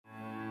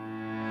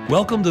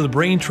Welcome to the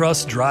Brain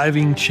Trust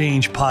Driving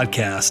Change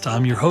podcast.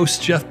 I'm your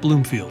host, Jeff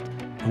Bloomfield.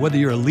 And whether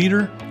you're a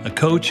leader, a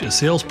coach, a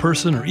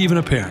salesperson, or even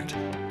a parent,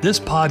 this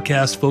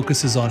podcast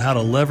focuses on how to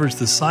leverage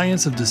the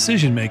science of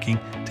decision making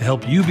to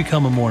help you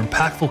become a more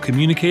impactful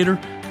communicator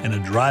and a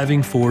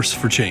driving force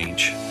for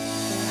change.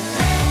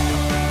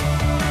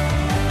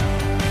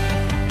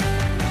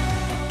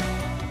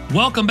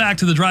 Welcome back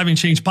to the Driving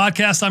Change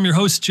podcast. I'm your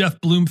host, Jeff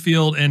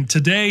Bloomfield, and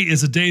today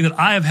is a day that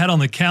I have had on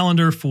the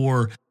calendar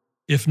for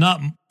if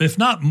not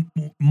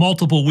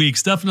multiple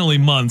weeks, definitely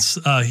months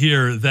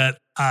here, that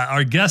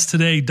our guest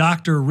today,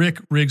 Dr. Rick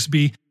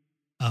Rigsby,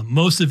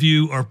 most of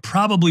you are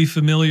probably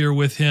familiar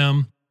with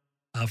him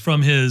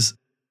from his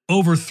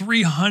over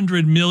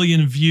 300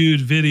 million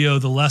viewed video,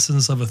 The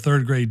Lessons of a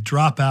Third Grade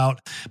Dropout.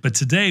 But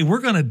today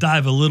we're going to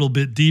dive a little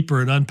bit deeper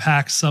and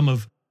unpack some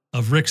of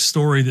Rick's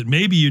story that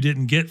maybe you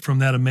didn't get from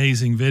that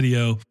amazing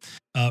video.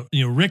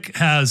 Rick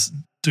has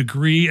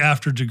degree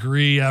after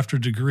degree after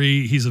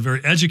degree. He's a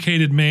very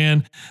educated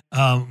man,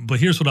 but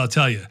here's what I'll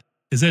tell you.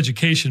 His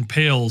education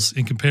pales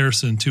in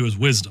comparison to his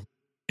wisdom,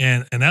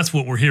 and that's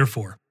what we're here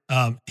for.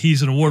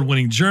 He's an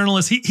award-winning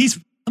journalist. He's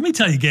let me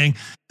tell you, gang,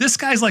 this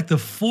guy's like the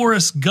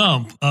Forrest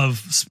Gump of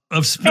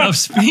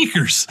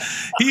speakers.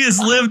 He has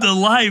lived a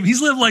life.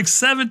 He's lived like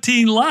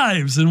 17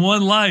 lives in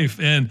one life,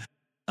 and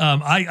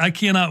I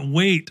cannot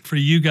wait for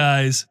you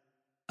guys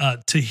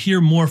to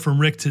hear more from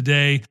Rick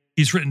today.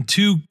 He's written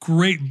two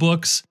great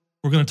books.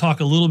 We're going to talk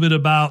a little bit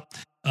about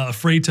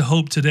Afraid to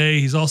Hope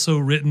today. He's also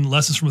written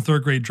Lessons from a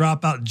Third Grade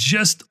Dropout,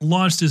 just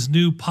launched his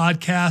new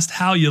podcast,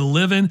 How You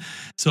Livin'.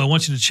 So I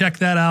want you to check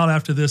that out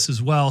after this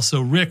as well.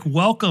 So Rick,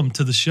 welcome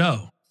to the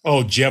show.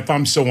 Oh, Jeff,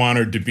 I'm so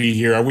honored to be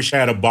here. I wish I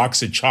had a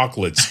box of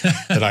chocolates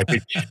that I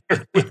could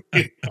share with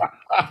you.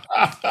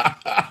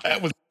 That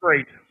was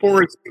great.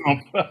 Forrest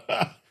Gump.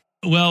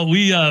 Well,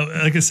 we,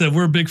 like I said,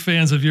 we're big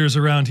fans of yours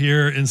around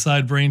here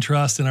inside Brain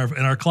Trust, and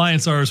our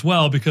clients are as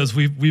well, because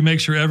we make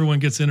sure everyone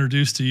gets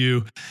introduced to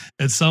you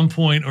at some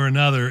point or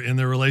another in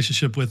their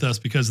relationship with us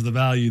because of the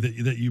value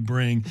that you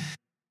bring.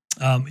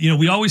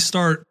 We always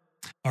start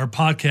our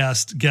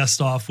podcast guest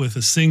off with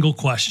a single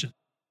question,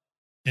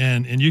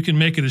 and you can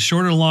make it as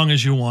short or long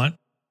as you want,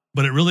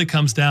 but it really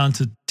comes down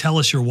to tell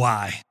us your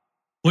why.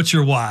 What's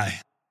your why?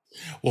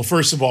 Well,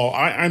 first of all,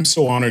 I'm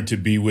so honored to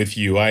be with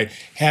you. I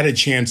had a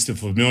chance to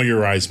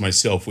familiarize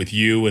myself with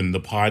you and the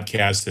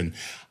podcast, and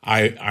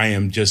I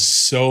am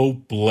just so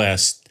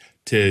blessed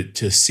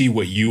to see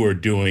what you are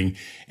doing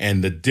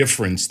and the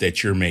difference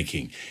that you're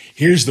making.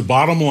 Here's the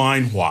bottom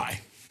line why.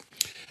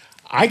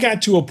 I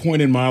got to a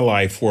point in my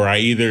life where I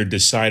either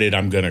decided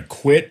I'm going to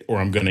quit or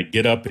I'm going to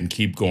get up and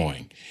keep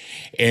going.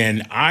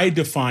 And I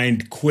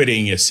defined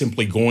quitting as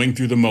simply going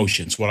through the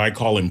motions, what I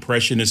call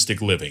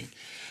impressionistic living.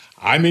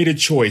 I made a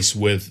choice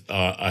with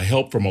a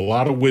help from a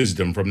lot of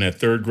wisdom from that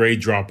third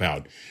grade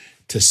dropout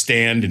to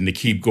stand and to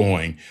keep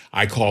going.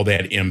 I call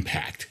that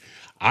impact.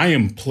 I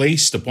am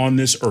placed upon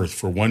this earth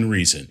for one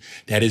reason.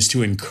 That is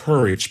to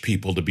encourage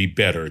people to be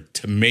better,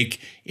 to make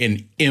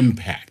an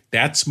impact.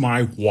 That's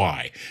my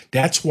why.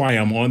 That's why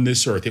I'm on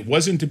this earth. It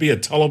wasn't to be a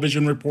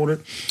television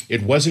reporter.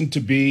 It wasn't to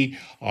be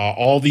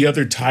all the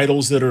other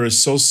titles that are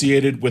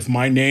associated with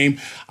my name.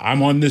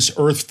 I'm on this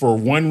earth for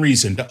one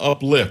reason: to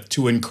uplift,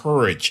 to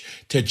encourage,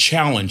 to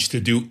challenge, to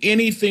do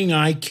anything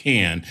I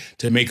can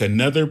to make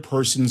another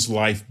person's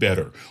life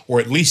better,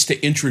 or at least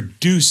to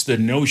introduce the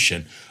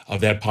notion of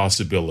that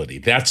possibility.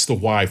 That's the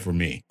why for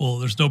me. Well,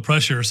 there's no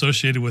pressure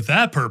associated with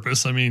that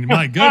purpose. I mean,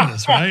 my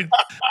goodness, right?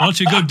 Why don't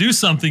you go do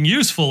something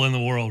useful in the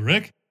world,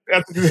 Rick?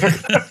 That's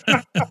exactly.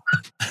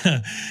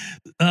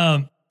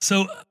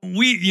 So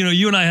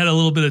you and I had a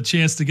little bit of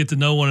chance to get to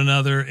know one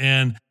another.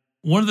 And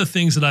one of the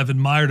things that I've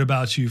admired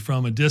about you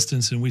from a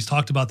distance, and we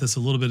talked about this a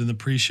little bit in the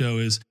pre-show,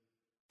 is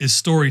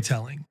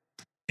storytelling.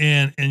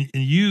 And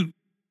you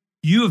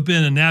have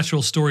been a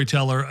natural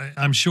storyteller,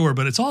 I'm sure,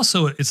 but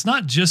it's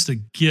not just a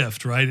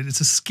gift, right? It's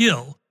a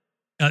skill.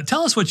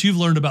 Tell us what you've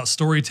learned about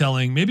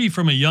storytelling, maybe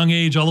from a young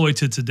age all the way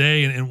to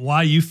today, and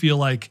why you feel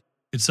like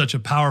it's such a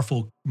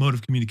powerful mode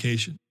of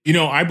communication.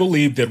 I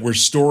believe that we're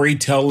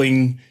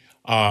storytelling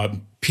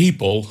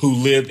people who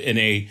live in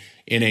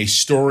a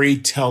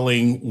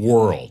storytelling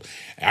world.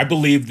 I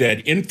believe that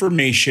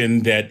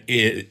information that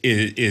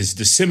is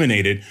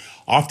disseminated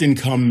often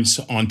comes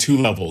on two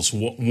levels.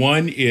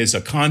 One is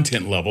a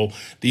content level.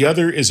 The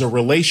other is a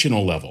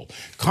relational level.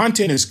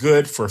 Content is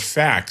good for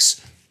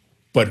facts,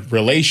 but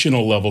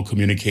relational level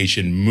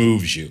communication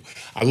moves you.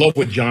 I love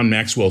what John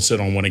Maxwell said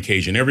on one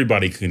occasion: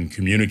 everybody can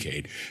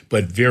communicate,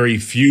 but very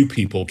few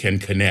people can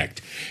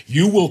connect.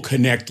 You will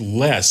connect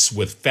less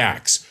with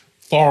facts,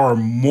 far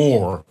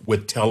more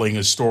with telling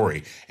a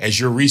story, as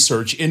your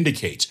research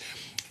indicates.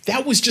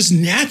 That was just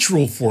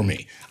natural for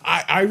me.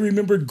 I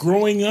remembered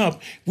growing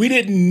up, we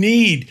didn't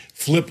need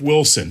Flip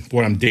Wilson.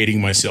 Boy, I'm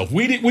dating myself.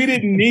 We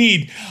didn't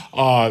need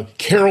the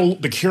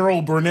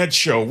Carol Burnett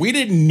show. We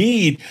didn't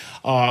need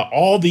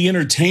all the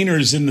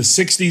entertainers in the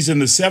 60s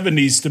and the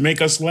 70s to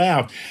make us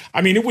laugh.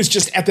 I mean, it was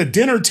just at the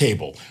dinner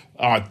table,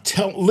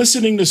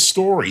 listening to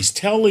stories,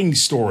 telling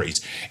stories.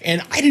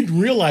 And I didn't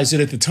realize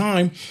it at the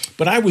time,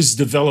 but I was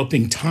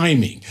developing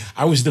timing.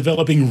 I was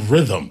developing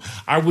rhythm.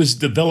 I was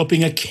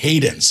developing a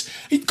cadence.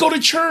 I'd go to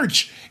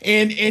church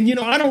and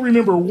I don't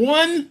remember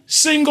one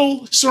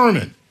single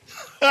sermon.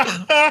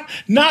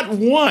 Not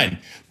one,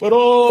 but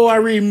I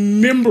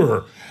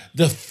remember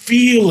the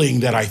feeling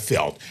that I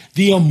felt,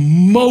 the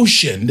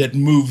emotion that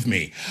moved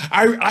me.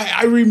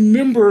 I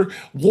remember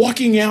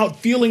walking out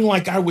feeling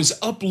like I was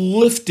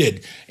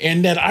uplifted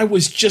and that I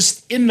was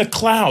just in the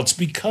clouds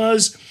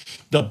because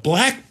the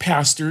black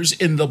pastors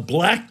in the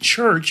black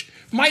church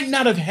might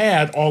not have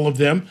had, all of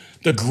them,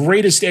 the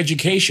greatest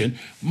education,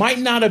 might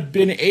not have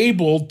been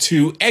able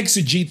to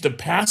exegete the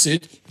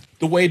passage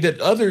the way that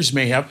others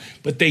may have,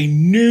 but they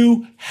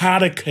knew how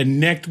to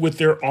connect with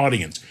their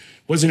audience. It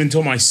wasn't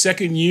until my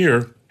second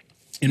year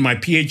in my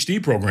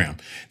PhD program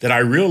that I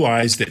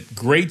realized that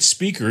great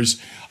speakers,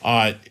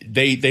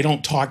 they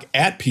don't talk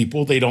at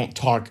people, they don't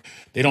talk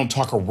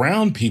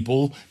around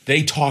people,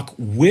 they talk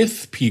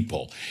with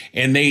people.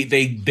 And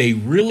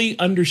they really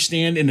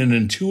understand in an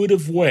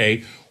intuitive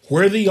way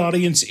where the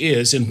audience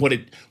is and what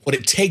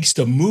it takes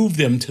to move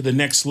them to the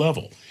next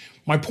level.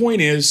 My point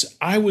is,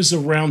 I was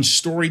around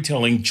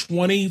storytelling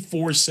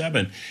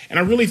 24/7, and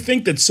I really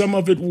think that some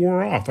of it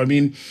wore off. I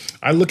mean,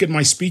 I look at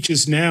my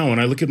speeches now, and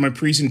I look at my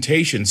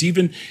presentations,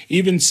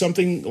 even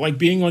something like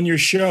being on your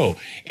show,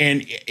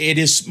 and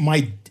it's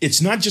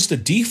not just a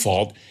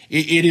default.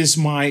 It is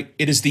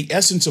the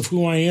essence of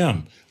who I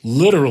am,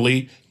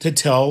 literally, to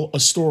tell a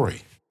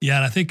story. Yeah,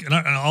 and I think and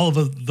all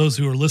of those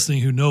who are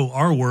listening who know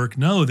our work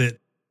know that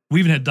we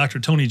even had Dr.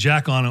 Tony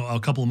Jack on a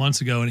couple of months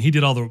ago, and he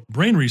did all the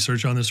brain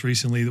research on this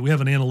recently, that we have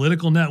an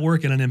analytical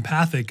network and an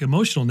empathic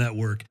emotional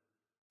network,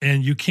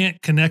 and you can't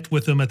connect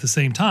with them at the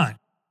same time.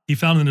 He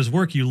found in his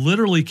work, you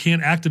literally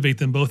can't activate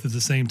them both at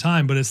the same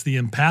time, but it's the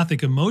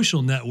empathic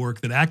emotional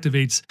network that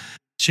activates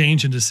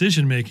change and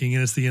decision-making,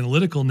 and it's the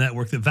analytical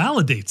network that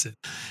validates it.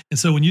 And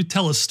so when you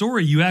tell a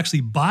story, you actually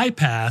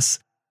bypass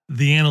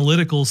the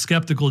analytical,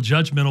 skeptical,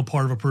 judgmental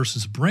part of a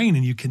person's brain,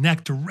 and you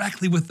connect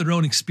directly with their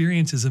own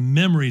experiences and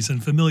memories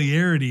and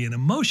familiarity and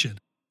emotion.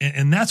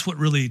 And that's what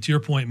really, to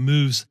your point,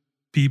 moves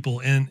people.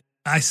 And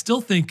I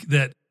still think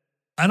that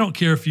I don't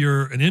care if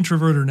you're an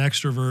introvert or an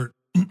extrovert.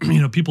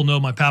 People know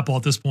my papa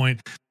at this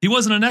point. He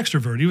wasn't an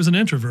extrovert. He was an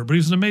introvert, but he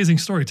was an amazing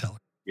storyteller.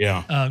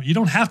 Yeah. You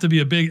don't have to be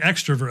a big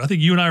extrovert. I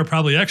think you and I are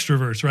probably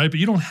extroverts, right? But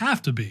you don't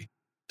have to be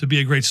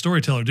a great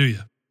storyteller, do you?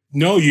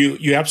 No,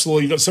 you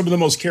absolutely. Some of the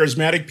most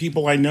charismatic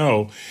people I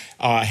know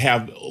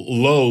have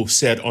low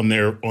set on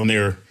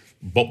their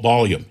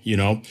volume,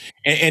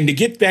 And to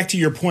get back to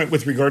your point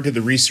with regard to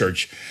the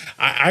research,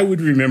 I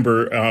would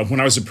remember when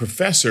I was a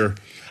professor,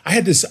 I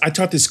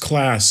taught this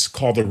class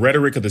called The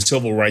Rhetoric of the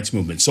Civil Rights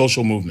Movement,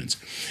 Social Movements.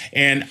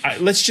 And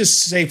let's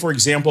just say, for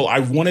example, I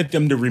wanted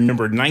them to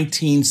remember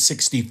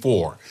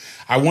 1964.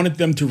 I wanted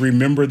them to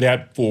remember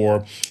that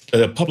for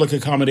the Public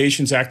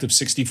Accommodations Act of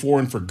 64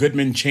 and for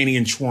Goodman, Cheney,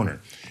 and Schwerner.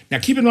 Now,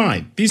 keep in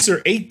mind, these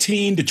are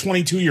 18 to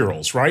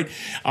 22-year-olds, right?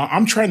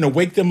 I'm trying to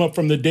wake them up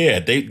from the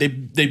dead.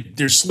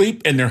 They're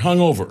asleep and they're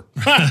hungover.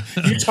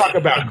 You talk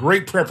about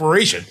great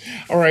preparation.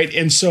 All right.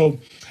 And so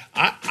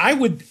I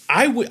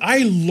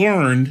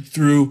learned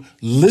through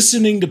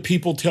listening to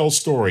people tell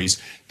stories.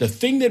 The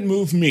thing that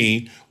moved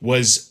me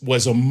was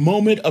a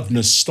moment of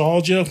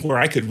nostalgia where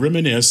I could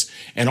reminisce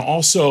and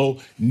also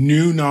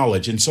new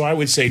knowledge. And so I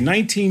would say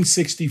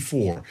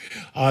 1964,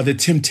 the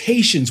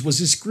Temptations was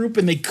this group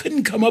and they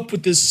couldn't come up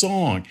with this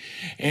song.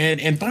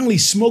 And finally,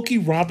 Smokey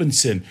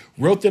Robinson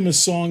wrote them a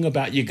song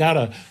about you got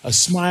a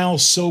smile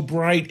so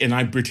bright, and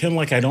I pretend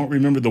like I don't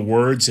remember the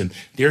words, and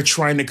they're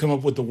trying to come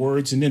up with the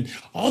words. And then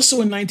also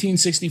in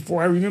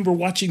 1964, I remember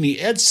watching the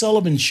Ed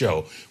Sullivan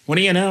Show when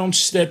he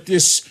announced that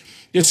this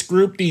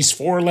group, these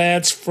four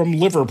lads from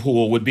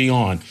Liverpool, would be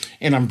on.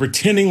 And I'm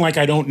pretending like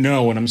I don't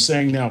know. And I'm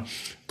saying now,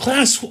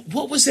 class,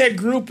 what was that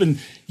group? And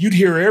you'd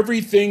hear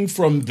everything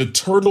from the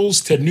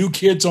Turtles to New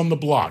Kids on the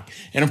Block.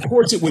 And of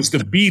course, it was the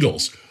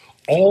Beatles.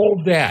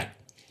 All that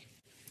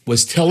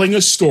was telling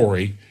a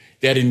story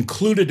that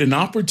included an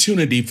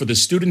opportunity for the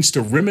students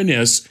to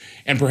reminisce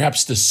and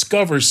perhaps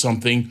discover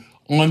something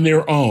on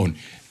their own.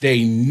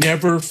 They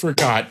never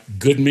forgot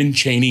Goodman,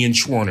 Cheney, and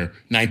Schwerner,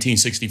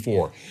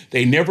 1964.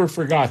 They never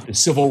forgot the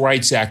Civil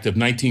Rights Act of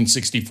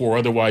 1964,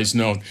 otherwise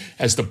known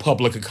as the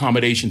Public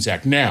Accommodations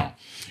Act. Now,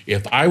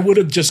 if I would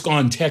have just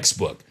gone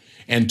textbook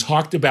and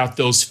talked about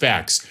those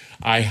facts,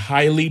 I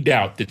highly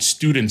doubt that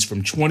students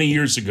from 20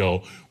 years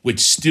ago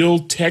would still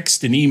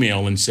text and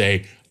email and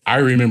say, I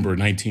remember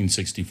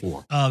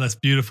 1964. Oh, that's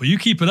beautiful. You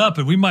keep it up,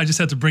 and we might just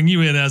have to bring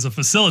you in as a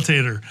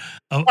facilitator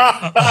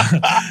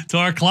to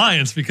our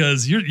clients,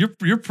 because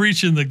you're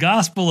preaching the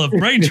gospel of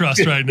brain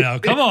trust right now.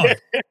 Come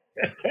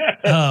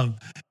on.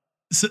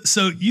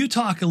 So you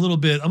talk a little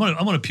bit. I'm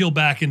gonna peel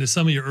back into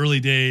some of your early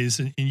days,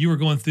 and you were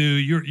going through.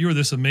 You were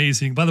this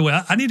amazing. By the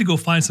way, I need to go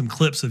find some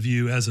clips of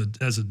you as a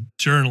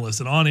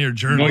journalist, an on air No, you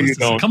journalist.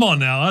 don't. Come on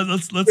now,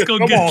 let's go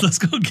Come on. let's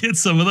go get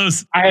some of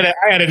those. I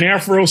had an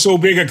afro so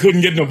big I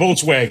couldn't get in a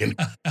Volkswagen.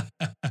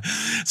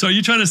 So are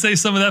you trying to say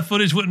some of that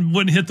footage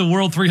wouldn't hit the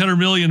world 300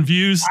 million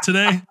views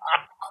today?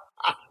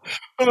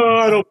 Oh,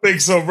 I don't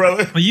think so,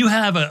 brother. Well, you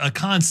have a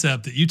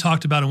concept that you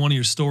talked about in one of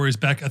your stories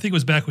back. I think it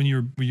was back when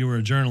you were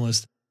a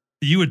journalist.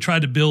 You would try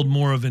to build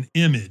more of an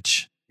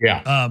image,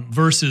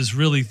 versus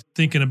really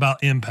thinking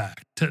about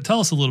impact.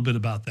 Tell us a little bit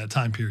about that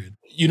time period.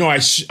 I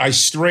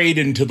strayed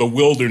into the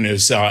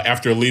wilderness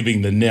after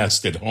leaving the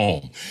nest at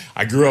home.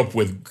 I grew up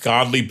with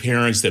godly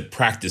parents that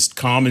practiced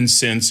common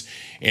sense,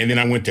 and then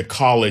I went to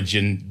college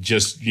and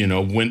just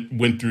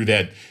went through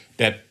that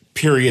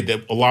period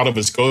that a lot of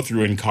us go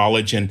through in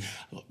college, and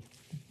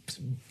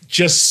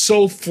just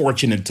so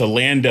fortunate to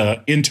land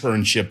an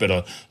internship at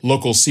a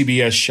local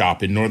CBS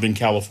shop in Northern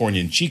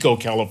California, in Chico,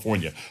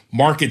 California,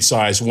 market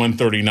size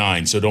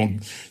 139. So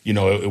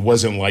it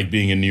wasn't like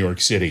being in New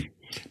York City,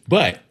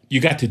 but you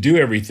got to do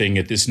everything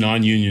at this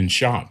non-union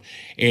shop.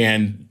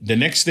 And the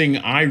next thing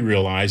I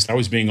realized, I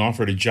was being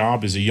offered a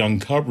job as a young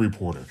cub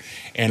reporter.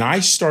 And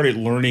I started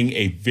learning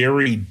a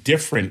very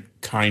different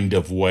kind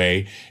of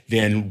way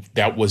than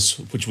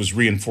which was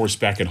reinforced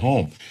back at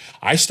home.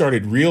 I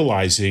started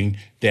realizing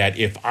that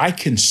if I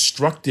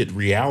constructed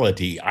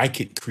reality, I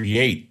could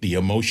create the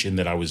emotion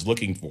that I was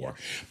looking for.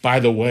 By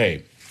the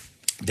way,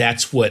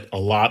 that's what a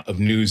lot of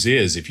news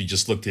is. If you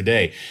just look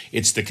today,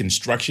 it's the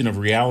construction of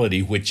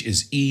reality, which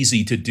is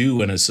easy to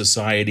do in a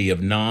society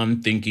of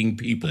non-thinking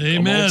people.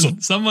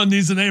 Amen. Someone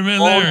needs an amen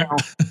there.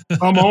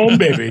 Come on,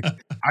 baby.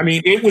 I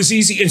mean, it was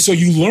easy. And so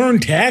you learn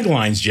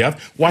taglines,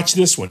 Jeff. Watch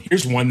this one.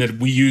 Here's one that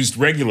we used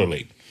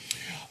regularly.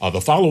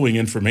 The following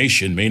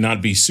information may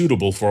not be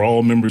suitable for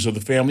all members of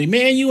the family.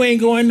 Man, you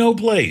ain't going no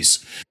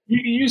place.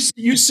 You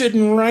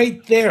sitting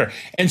right there.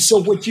 And so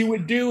what you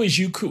would do is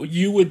you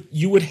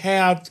would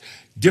have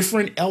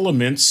different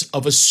elements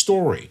of a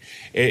story.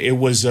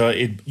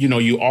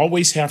 You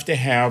always have to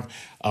have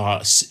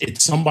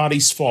it's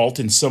somebody's fault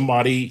and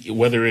somebody,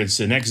 whether it's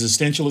an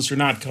existentialist or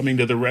not, coming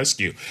to the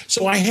rescue.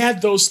 So I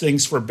had those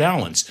things for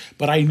balance,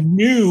 but I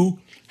knew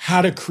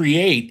how to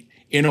create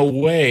in a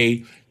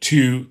way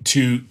to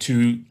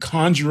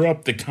conjure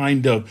up the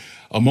kind of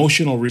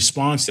emotional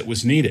response that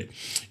was needed.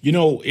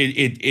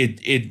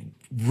 It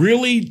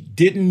really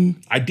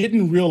I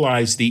didn't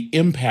realize the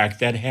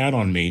impact that had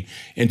on me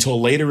until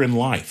later in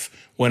life,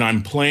 when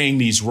I'm playing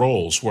these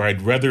roles where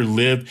I'd rather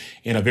live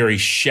in a very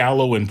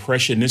shallow,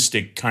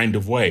 impressionistic kind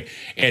of way.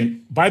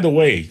 And by the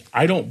way,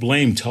 I don't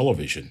blame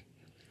television.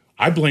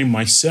 I blame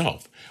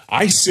myself.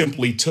 I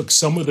simply took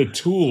some of the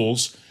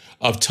tools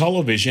of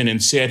television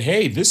and said,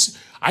 hey,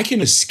 I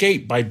can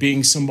escape by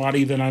being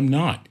somebody that I'm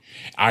not.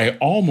 I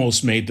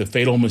almost made the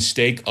fatal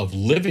mistake of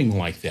living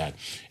like that.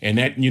 And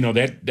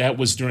that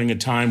was during a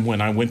time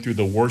when I went through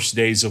the worst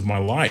days of my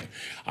life.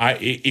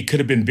 It could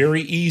have been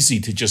very easy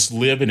to just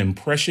live an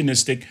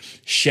impressionistic,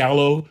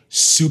 shallow,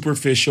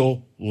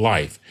 superficial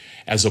life,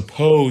 as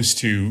opposed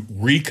to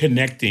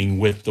reconnecting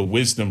with the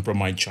wisdom from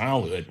my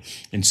childhood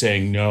and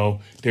saying,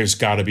 no, there's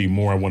got to be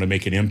more. I want to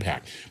make an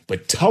impact.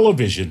 But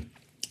television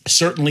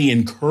certainly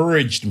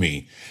encouraged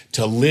me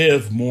to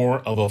live more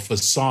of a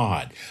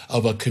facade,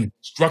 of a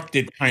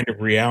constructed kind of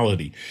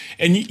reality.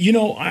 And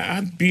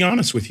I'll be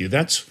honest with you,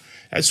 that's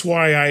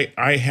why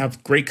I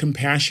have great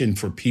compassion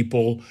for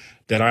people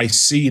that I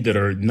see that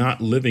are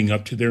not living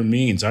up to their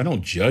means. I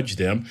don't judge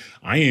them.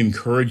 I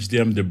encourage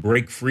them to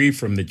break free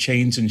from the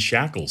chains and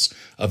shackles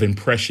of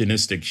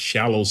impressionistic,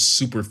 shallow,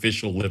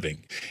 superficial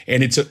living.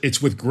 And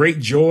it's with great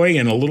joy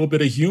and a little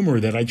bit of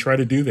humor that I try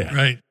to do that.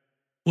 Right.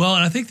 Well,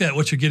 and I think that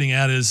what you're getting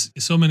at is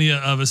so many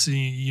of us,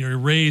 you're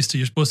raised to,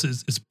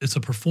 it's a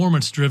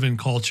performance-driven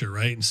culture,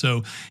 right? And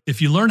so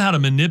if you learn how to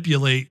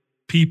manipulate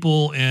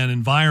people and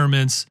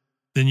environments,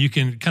 then you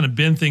can kind of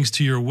bend things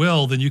to your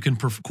will, then you can,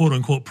 quote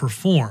unquote,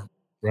 perform.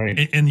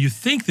 Right. And you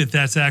think that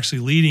that's actually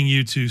leading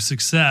you to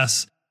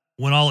success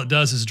when all it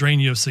does is drain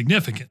you of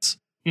significance.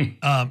 And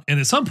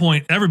at some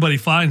point, everybody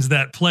finds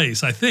that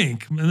place, I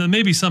think. And then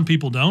maybe some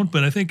people don't,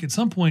 but I think at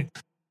some point,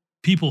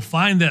 people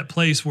find that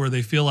place where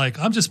they feel like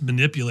I'm just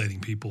manipulating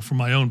people for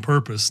my own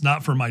purpose,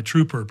 not for my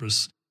true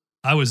purpose.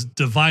 I was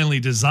divinely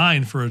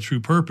designed for a true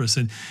purpose.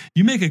 And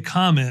you make a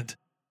comment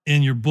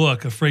in your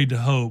book, Afraid to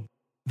Hope,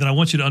 that I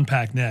want you to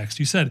unpack next.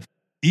 You said,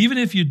 even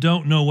if you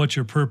don't know what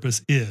your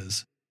purpose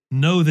is,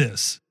 know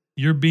this,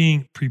 you're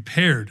being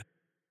prepared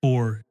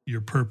for your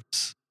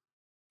purpose.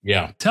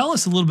 Yeah. Tell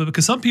us a little bit,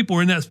 because some people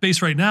are in that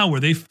space right now where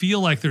they feel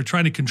like they're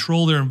trying to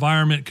control their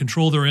environment,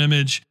 control their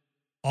image,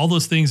 all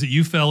those things that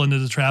you fell into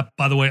the trap.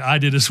 By the way, I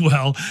did as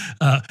well.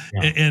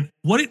 And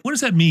what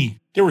does that mean?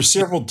 There were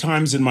several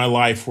times in my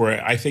life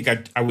where I think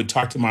I would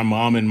talk to my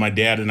mom and my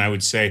dad, and I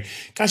would say,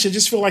 gosh, I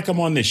just feel like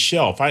I'm on this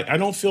shelf. I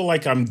don't feel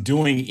like I'm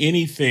doing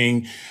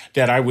anything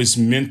that I was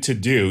meant to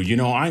do. You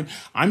know,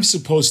 I'm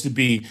supposed to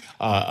be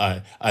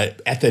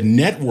at the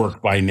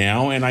network by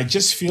now, and I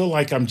just feel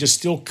like I'm just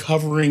still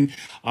covering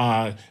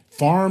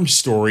farm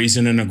stories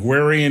in an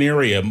agrarian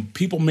area.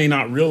 People may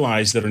not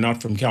realize that are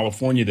not from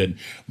California that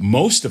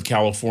most of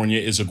California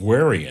is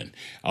agrarian.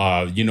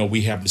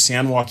 We have the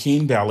San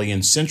Joaquin Valley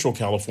in Central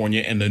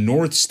California and the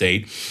North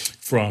State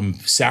from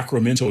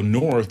Sacramento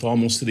north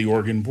almost to the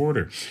Oregon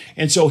border.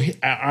 And so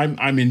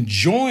I'm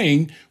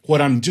enjoying what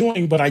I'm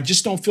doing, but I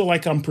just don't feel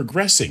like I'm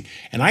progressing.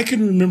 And I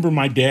can remember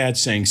my dad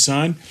saying,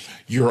 son,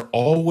 you're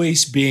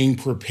always being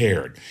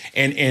prepared.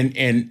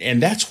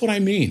 And that's what I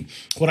mean.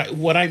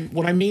 What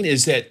I mean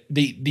is that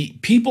the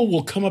people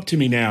will come up to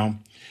me now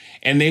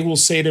and they will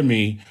say to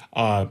me,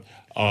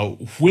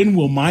 when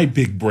will my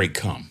big break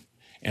come?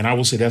 And I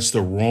will say, that's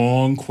the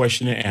wrong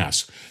question to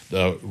ask.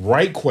 The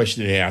right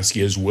question to ask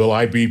is, will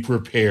I be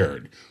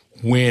prepared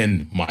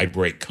when my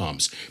break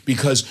comes?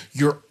 Because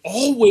you're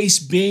always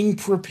being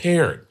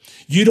prepared.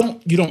 You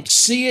don't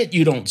see it,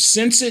 you don't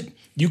sense it,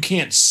 you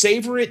can't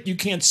savor it, you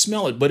can't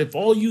smell it. But if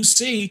all you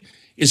see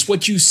is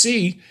what you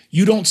see,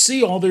 you don't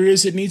see all there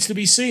is that needs to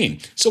be seen.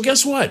 So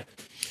guess what?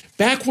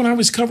 Back when I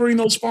was covering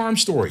those farm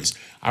stories,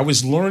 I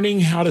was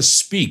learning how to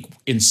speak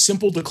in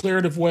simple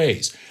declarative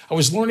ways. I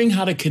was learning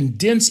how to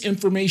condense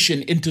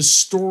information into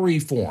story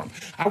form.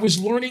 I was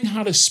learning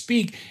how to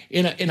speak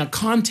in a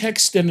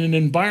context and an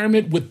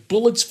environment with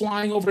bullets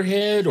flying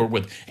overhead or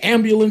with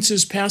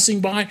ambulances passing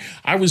by.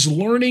 I was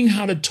learning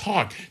how to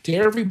talk to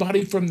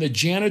everybody from the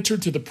janitor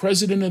to the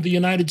president of the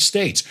United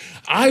States.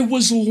 I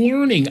was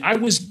learning. I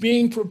was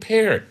being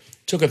prepared.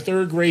 Took a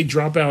third grade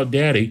dropout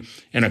daddy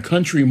and a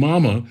country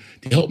mama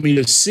to help me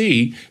to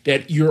see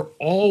that you're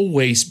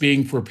always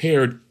being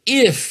prepared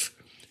if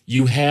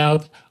you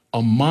have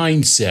a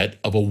mindset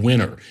of a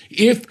winner.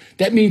 If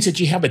that means that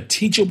you have a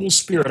teachable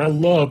spirit. I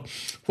love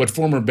what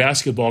former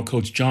basketball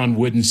coach John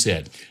Wooden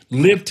said.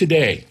 Live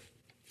today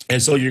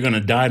as though you're going to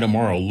die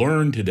tomorrow.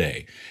 Learn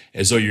today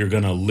as though you're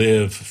going to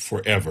live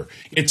forever.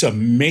 It's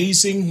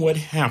amazing what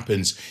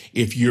happens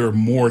if you're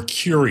more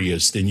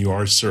curious than you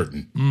are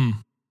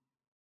certain.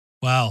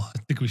 Wow, I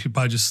think we should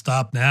probably just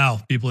stop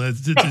now. People,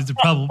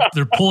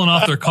 they're pulling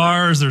off their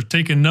cars, they're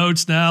taking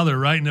notes now, they're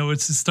writing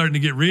notes. It's starting to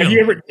get real. Have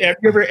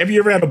you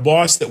ever had a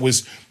boss that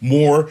was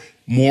more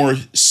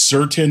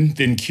certain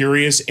than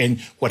curious? And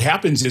what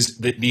happens is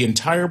that the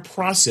entire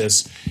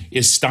process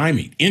is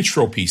stymied.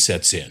 Entropy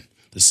sets in.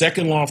 The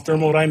second law of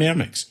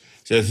thermodynamics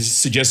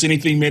suggests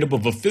anything made up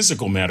of a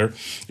physical matter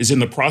is in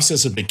the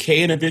process of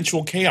decay and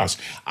eventual chaos.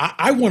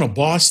 I want a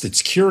boss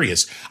that's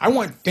curious. I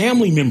want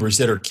family members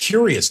that are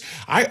curious.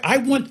 I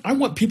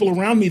want people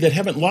around me that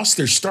haven't lost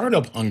their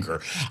startup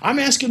hunger. I'm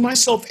asking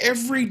myself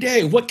every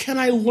day, what can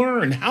I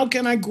learn? How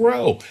can I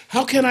grow?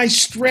 How can I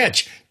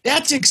stretch?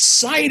 That's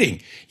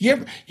exciting.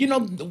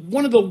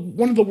 One of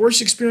the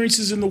worst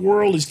experiences in the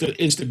world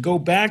is to go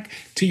back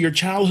to your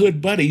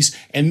childhood buddies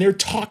and they're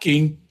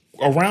talking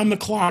around the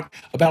clock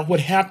about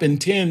what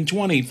happened 10,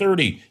 20,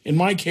 30, in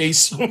my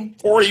case,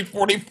 40,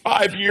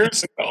 45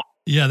 years ago.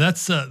 Yeah,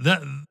 that's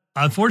that.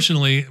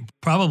 Unfortunately,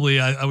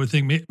 probably I would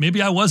think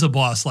maybe I was a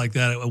boss like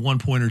that at one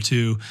point or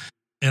two.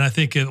 And I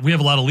think we have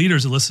a lot of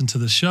leaders that listen to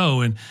the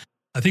show. And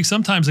I think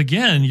sometimes,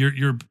 again,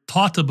 you're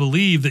taught to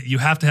believe that you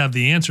have to have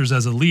the answers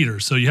as a leader.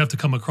 So you have to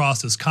come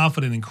across as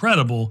confident and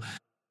credible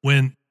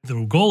when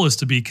the goal is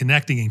to be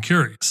connecting and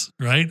curious,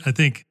 right? I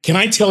think. Can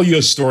I tell you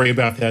a story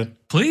about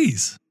that?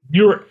 Please.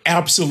 You're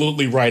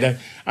absolutely right.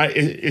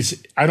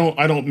 I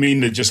don't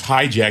mean to just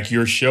hijack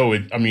your show.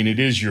 It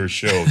is your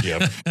show,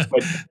 Jeff.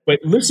 but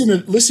listen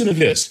to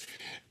this.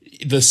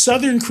 The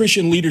Southern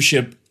Christian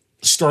leadership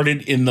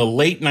started in the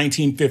late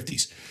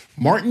 1950s.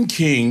 Martin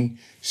King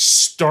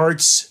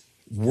starts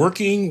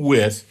working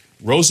with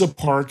Rosa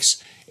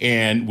Parks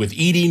and with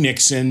E.D.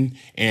 Nixon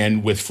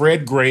and with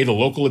Fred Gray, the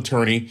local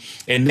attorney,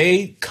 and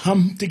they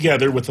come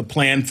together with a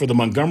plan for the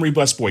Montgomery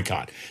bus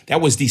boycott. That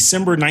was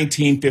December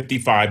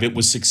 1955. It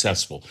was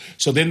successful.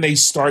 So then they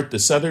start the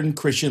Southern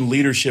Christian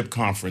Leadership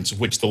Conference,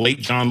 which the late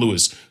John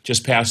Lewis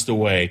just passed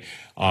away,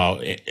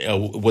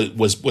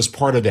 was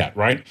part of that,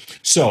 right?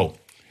 So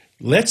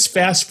let's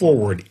fast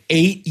forward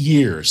 8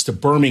 years to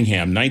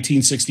Birmingham,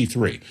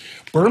 1963.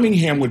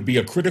 Birmingham would be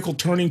a critical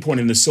turning point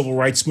in the civil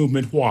rights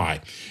movement.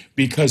 Why?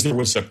 Because there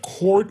was a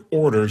court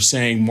order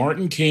saying,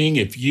 Martin King,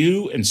 if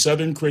you and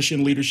Southern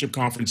Christian Leadership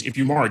Conference, if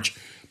you march,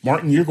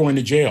 Martin, you're going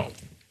to jail.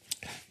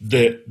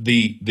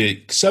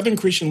 The Southern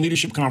Christian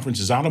Leadership Conference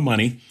is out of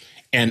money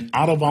and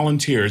out of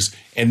volunteers,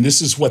 and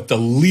this is what the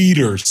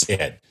leader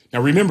said.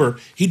 Now, remember,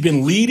 he'd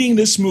been leading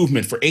this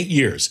movement for 8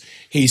 years.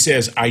 He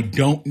says, I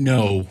don't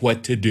know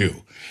what to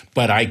do,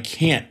 but I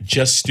can't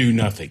just do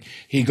nothing.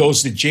 He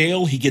goes to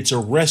jail. He gets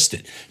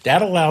arrested.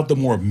 That allowed the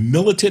more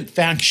militant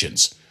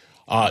factions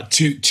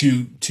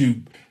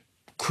to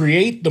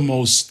create the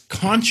most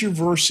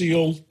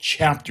controversial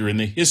chapter in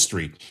the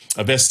history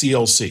of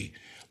SCLC.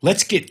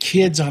 Let's get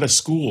kids out of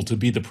school to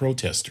be the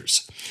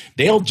protesters.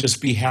 They'll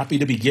just be happy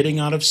to be getting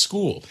out of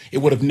school. It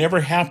would have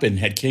never happened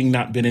had King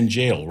not been in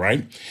jail,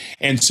 right?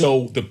 And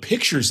so the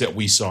pictures that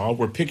we saw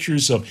were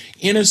pictures of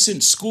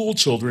innocent school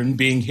children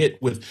being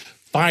hit with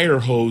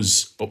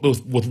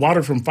with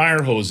water from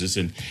fire hoses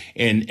and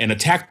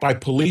attacked by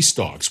police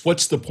dogs.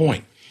 What's the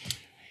point?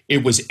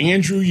 It was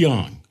Andrew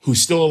Young,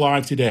 who's still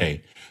alive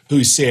today,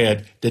 who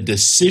said the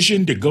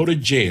decision to go to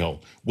jail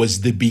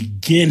was the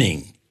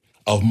beginning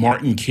of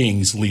Martin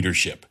King's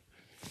leadership.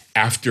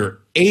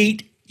 After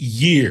 8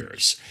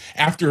 years,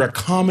 after a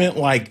comment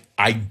like,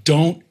 I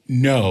don't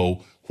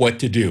know what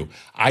to do,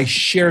 I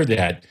share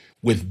that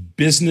with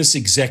business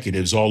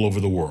executives all over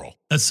the world.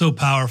 That's so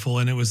powerful.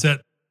 And it was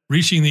that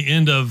reaching the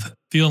end of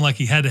feeling like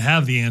he had to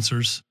have the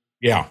answers.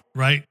 Yeah.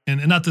 Right.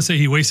 And not to say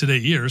he wasted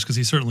 8 years, because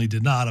he certainly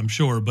did not, I'm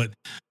sure, but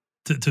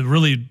to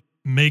really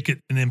make it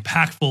an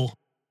impactful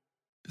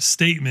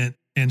statement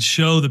and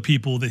show the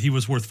people that he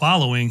was worth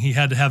following, he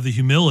had to have the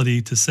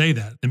humility to say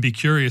that and be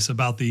curious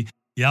about the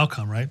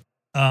outcome, right?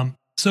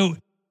 So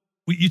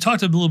you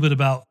talked a little bit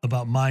about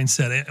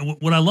mindset. And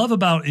what I love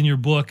about in your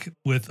book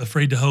with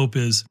Afraid to Hope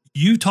is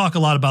you talk a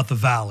lot about the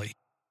valley.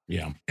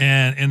 Yeah.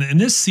 And in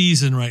this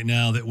season right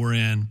now that we're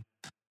in,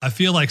 I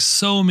feel like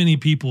so many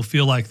people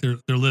feel like they're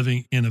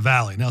living in a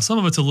valley. Now, some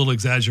of it's a little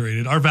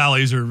exaggerated. Our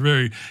valleys are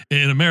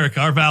in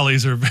America, our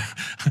valleys are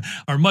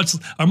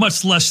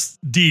much less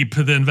deep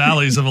than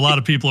valleys of a lot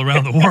of people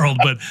around the world.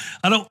 But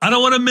I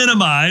don't want to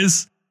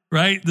minimize,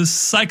 right, the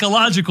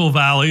psychological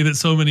valley that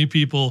so many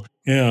people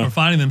are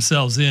finding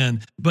themselves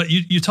in. But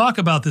you talk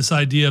about this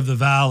idea of the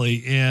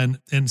valley and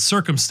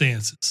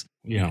circumstances.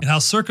 Yeah. And how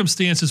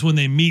circumstances, when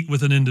they meet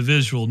with an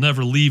individual,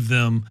 never leave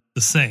them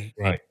the same.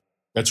 Right.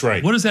 That's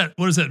right. What does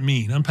that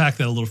mean? Unpack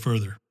that a little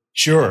further.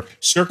 Sure.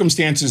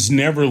 Circumstances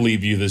never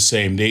leave you the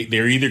same.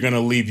 They're either going to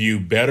leave you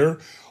better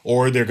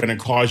or they're going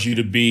to cause you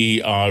to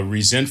be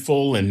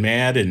resentful and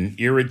mad and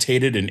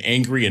irritated and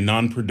angry and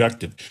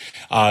non-productive.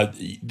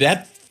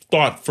 That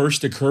thought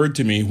first occurred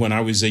to me when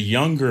I was a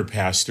younger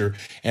pastor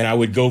and I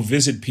would go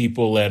visit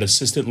people at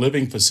assisted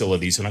living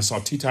facilities, and I saw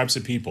two types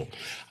of people.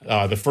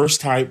 The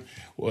first type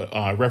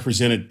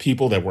represented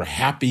people that were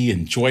happy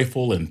and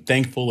joyful and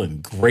thankful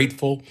and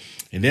grateful.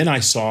 And then I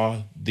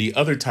saw the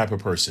other type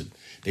of person.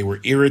 They were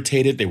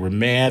irritated, they were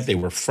mad, they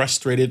were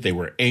frustrated, they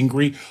were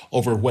angry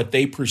over what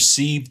they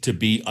perceived to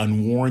be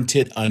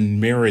unwarranted,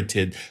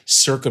 unmerited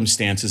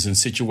circumstances and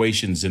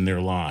situations in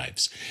their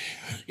lives.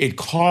 It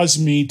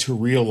caused me to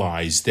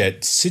realize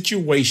that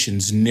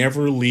situations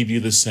never leave you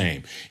the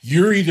same.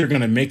 You're either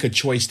going to make a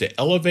choice to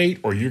elevate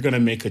or you're going to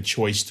make a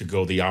choice to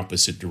go the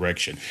opposite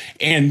direction.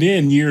 And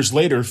then years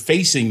later,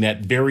 facing that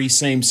very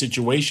same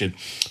situation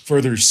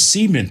further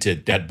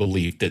cemented that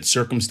belief that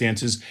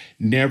circumstances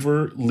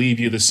never leave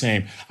you the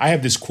same. I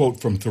have this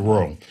quote from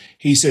Thoreau.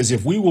 He says,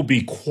 if we will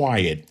be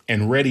quiet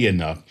and ready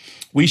enough,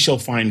 we shall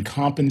find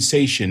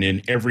compensation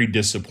in every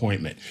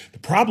disappointment. The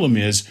problem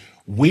is,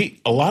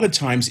 a lot of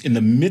times in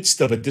the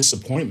midst of a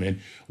disappointment,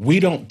 we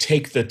don't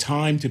take the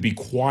time to be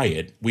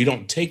quiet. We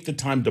don't take the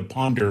time to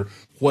ponder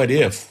what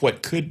if,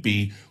 what could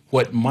be,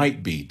 what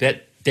might be.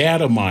 That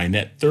dad of mine,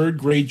 that third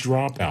grade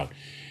dropout,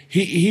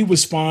 he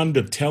was fond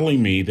of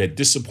telling me that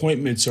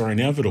disappointments are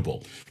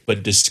inevitable,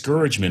 but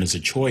discouragement is a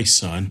choice,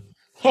 son.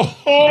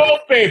 Oh,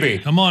 baby.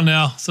 Come on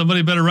now.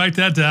 Somebody better write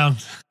that down.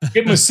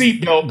 Get my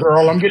seatbelt,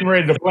 girl. I'm getting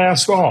ready to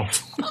blast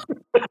off.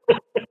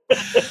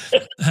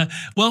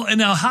 Well, and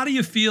now how do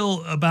you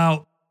feel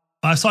about,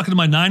 I was talking to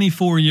my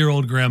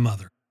 94-year-old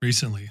grandmother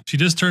recently. She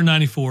just turned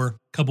 94 a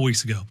couple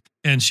weeks ago,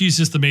 and she's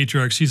just the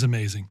matriarch. She's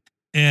amazing.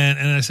 And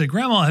I said,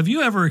 Grandma, have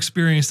you ever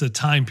experienced a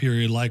time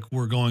period like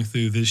we're going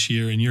through this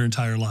year in your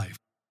entire life?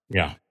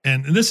 Yeah.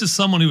 And this is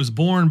someone who was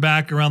born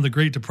back around the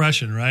Great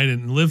Depression, right?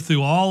 And lived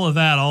through all of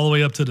that all the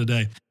way up to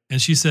today.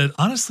 And she said,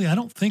 honestly, I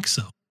don't think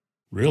so.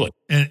 Really?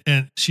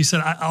 And she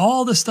said,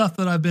 all the stuff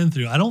that I've been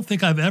through, I don't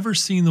think I've ever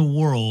seen the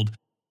world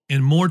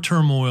in more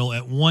turmoil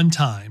at one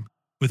time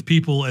with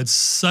people at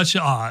such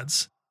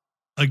odds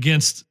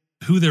against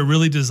who they're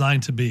really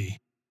designed to be.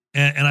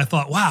 And I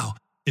thought, wow,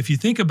 if you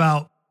think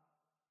about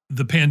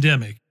the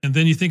pandemic and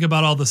then you think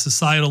about all the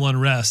societal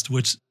unrest,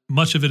 which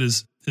much of it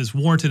is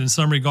warranted in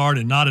some regard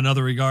and not in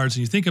other regards,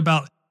 and you think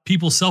about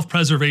people's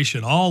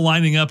self-preservation all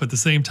lining up at the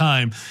same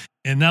time,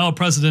 and now a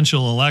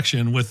presidential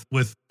election with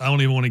I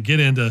don't even want to get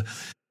into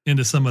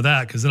some of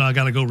that because then I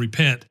got to go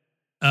repent.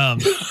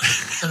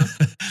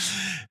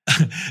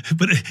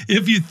 But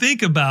if you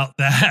think about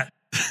that,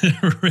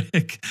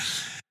 Rick,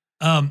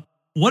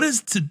 what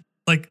is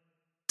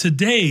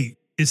today?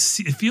 It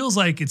feels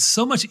like it's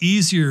so much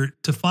easier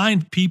to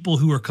find people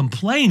who are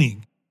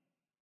complaining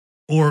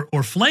or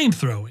flame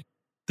throwing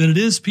than it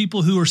is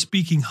people who are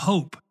speaking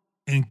hope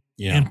and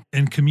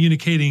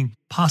communicating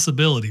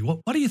possibility.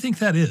 What do you think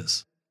that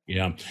is?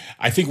 Yeah,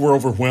 I think we're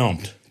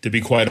overwhelmed, to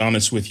be quite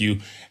honest with you.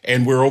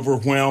 And we're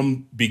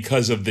overwhelmed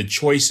because of the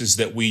choices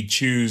that we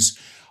choose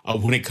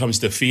when it comes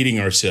to feeding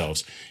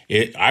ourselves.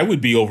 I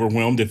would be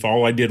overwhelmed if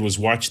all I did was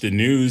watch the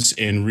news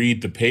and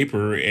read the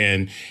paper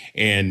and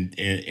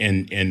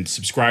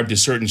subscribe to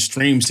certain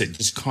streams that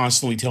just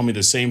constantly tell me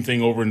the same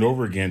thing over and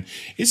over again.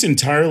 It's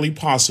entirely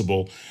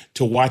possible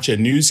to watch a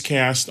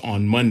newscast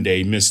on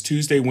Monday, miss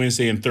Tuesday,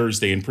 Wednesday, and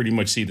Thursday, and pretty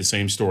much see the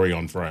same story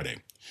on Friday.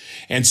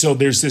 And so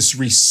there's this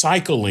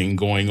recycling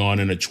going on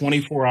in a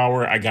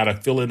 24-hour, I got to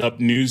fill it up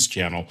news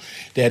channel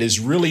that is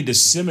really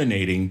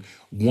disseminating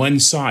one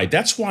side.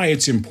 That's why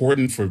it's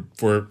important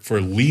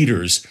for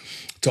leaders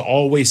to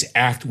always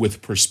act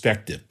with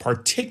perspective,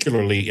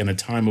 particularly in a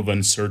time of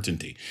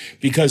uncertainty,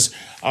 because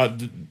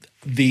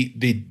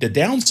the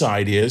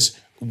downside is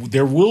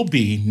there will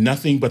be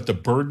nothing but the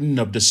burden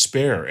of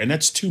despair, and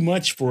that's too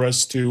much for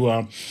us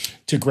to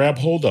grab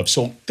hold of.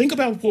 So think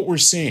about what we're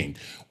seeing.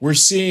 We're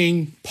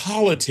seeing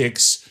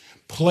politics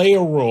play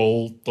a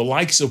role, the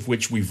likes of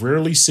which we've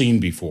rarely seen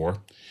before.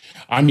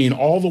 I mean,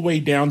 all the way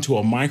down to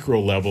a micro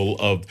level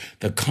of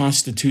the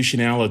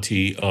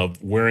constitutionality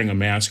of wearing a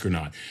mask or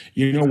not.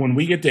 You know, when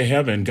we get to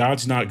heaven,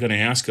 God's not going to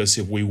ask us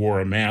if we wore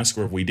a mask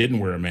or if we didn't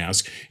wear a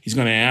mask. He's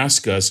going to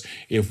ask us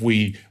if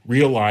we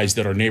realized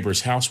that our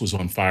neighbor's house was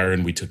on fire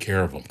and we took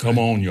care of them. Come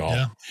on, y'all.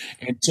 Yeah.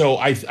 And so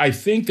I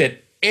think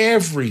that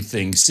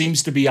everything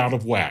seems to be out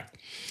of whack.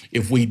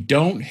 If we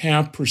don't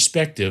have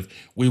perspective,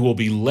 we will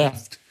be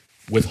left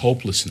with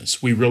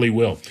hopelessness. We really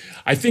will.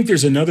 I think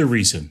there's another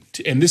reason,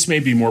 and this may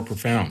be more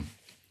profound.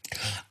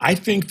 I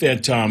think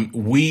that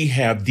we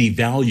have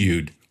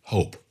devalued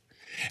hope.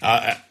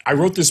 I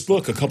wrote this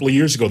book a couple of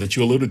years ago that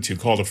you alluded to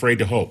called Afraid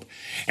to Hope.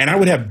 And I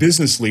would have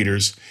business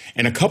leaders,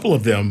 and a couple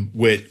of them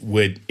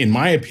would in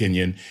my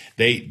opinion,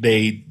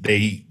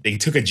 they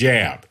took a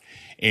jab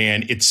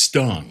and it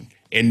stung.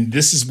 And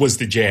this was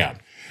the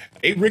jab.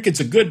 Hey, Rick, it's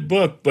a good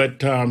book,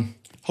 but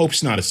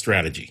hope's not a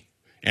strategy.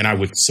 And I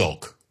would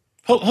sulk.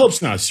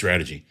 Hope's not a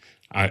strategy.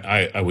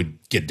 I would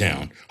get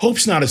down.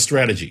 Hope's not a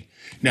strategy.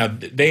 Now,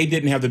 they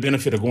didn't have the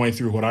benefit of going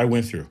through what I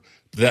went through,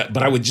 but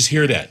I would just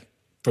hear that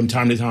from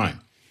time to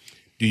time.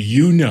 Do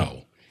you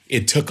know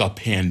it took a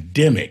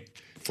pandemic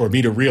for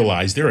me to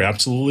realize they're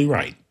absolutely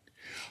right?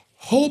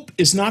 Hope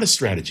is not a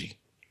strategy.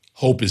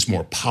 Hope is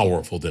more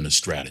powerful than a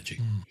strategy.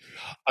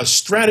 A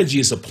strategy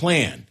is a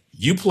plan.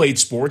 You played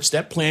sports.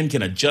 That plan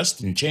can adjust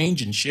and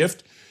change and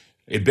shift.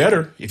 It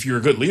better if you're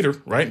a good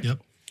leader, right? Yep.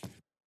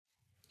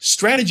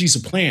 Strategy is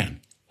a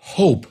plan.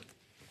 Hope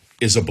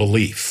is a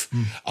belief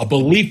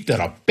that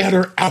a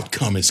better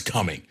outcome is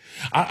coming.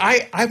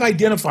 I've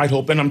identified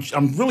hope, and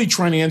I'm really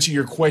trying to answer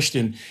your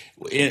question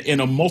in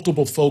a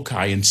multiple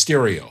foci in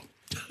stereo.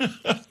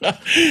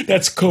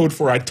 That's code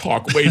for I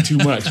talk way too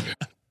much.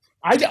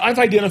 I've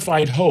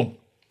identified hope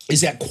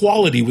is that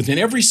quality within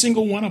every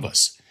single one of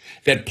us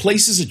that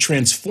places a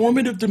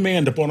transformative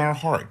demand upon our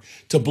heart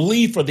to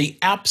believe for the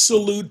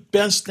absolute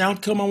best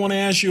outcome. I want to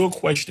ask you a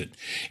question.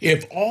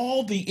 If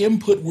all the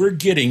input we're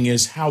getting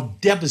is how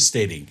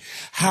devastating,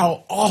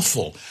 how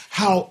awful,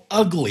 how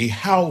ugly,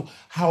 how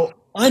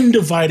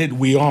undivided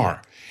we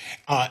are,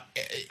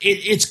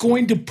 it's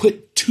going to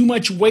put too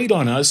much weight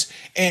on us.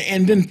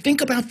 And then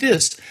think about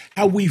this,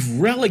 how we've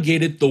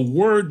relegated the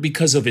word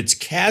because of its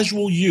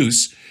casual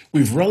use.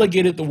 We've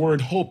relegated the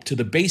word hope to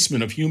the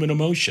basement of human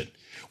emotion.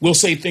 We'll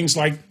say things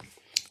like,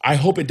 I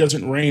hope it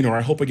doesn't rain, or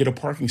I hope I get a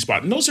parking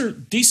spot. And those are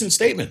decent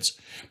statements.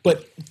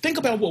 But think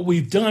about what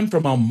we've done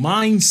from a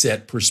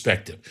mindset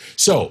perspective.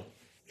 So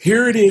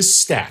here it is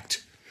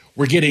stacked.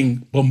 We're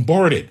getting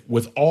bombarded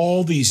with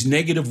all these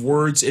negative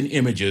words and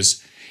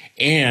images,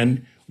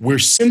 and we're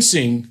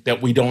sensing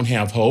that we don't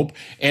have hope,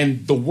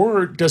 and the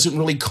word doesn't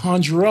really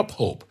conjure up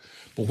hope.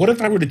 But what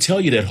if I were to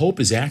tell you that hope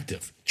is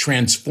active,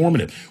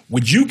 transformative?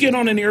 Would you get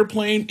on an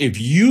airplane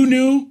if you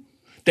knew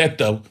that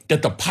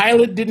the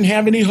pilot didn't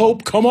have any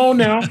hope? Come on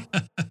now.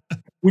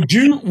 Would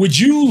you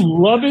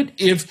love it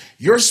if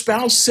your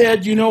spouse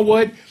said, you know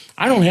what,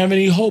 I don't have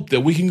any hope that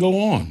we can go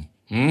on?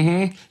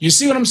 You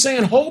see what I'm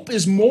saying? Hope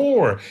is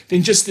more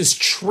than just this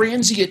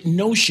transient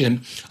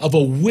notion of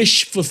a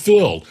wish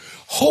fulfilled.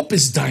 Hope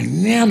is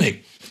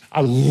dynamic.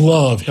 I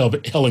love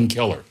Helen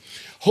Keller.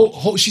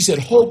 She said,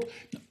 hope.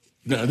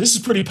 Now, this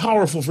is pretty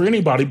powerful for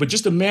anybody, but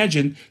just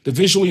imagine the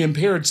visually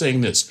impaired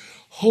saying this.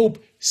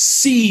 Hope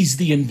sees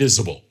the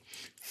invisible,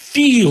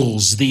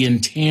 feels the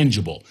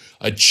intangible,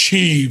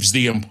 achieves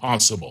the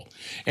impossible.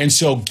 And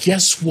so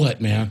guess what,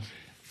 man?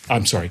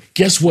 I'm sorry.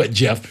 Guess what,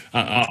 Jeff?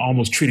 I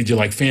almost treated you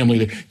like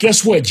family there.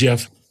 Guess what,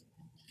 Jeff?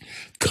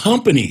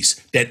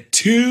 Companies that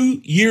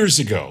 2 years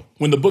ago,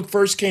 when the book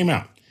first came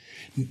out,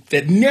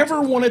 that never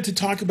wanted to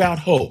talk about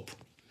hope,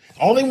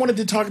 all they wanted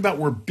to talk about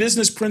were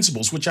business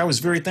principles, which I was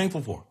very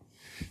thankful for.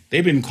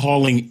 They've been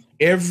calling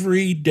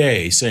every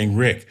day saying,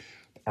 Rick,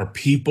 our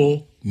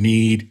people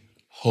need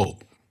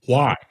hope.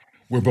 Why?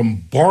 We're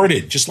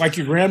bombarded, just like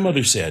your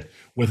grandmother said,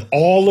 with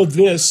all of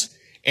this,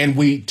 and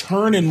we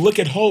turn and look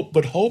at hope,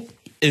 but hope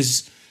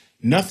is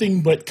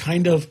nothing but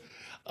kind of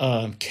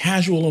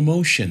casual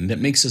emotion that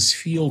makes us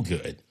feel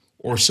good,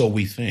 or so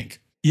we think.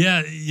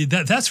 Yeah,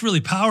 that's really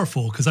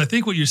powerful, because I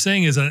think what you're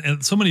saying is,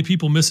 and so many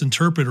people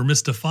misinterpret or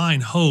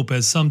misdefine hope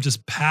as some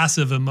just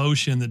passive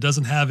emotion that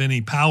doesn't have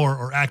any power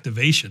or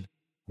activation.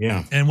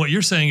 Yeah. And what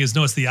you're saying is,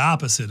 no, it's the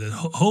opposite.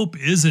 Hope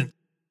isn't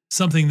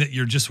something that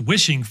you're just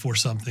wishing for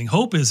something.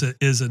 Hope is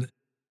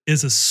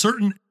a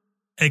certain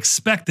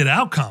expected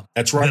outcome.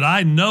 That's right. That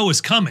I know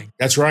is coming.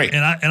 That's right.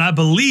 And I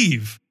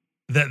believe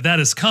that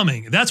is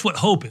coming. That's what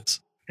hope is.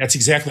 That's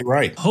exactly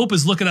right. Hope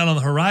is looking out on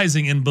the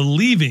horizon and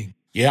believing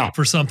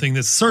for something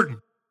that's certain,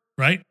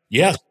 right?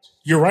 Yes,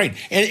 you're right.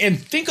 And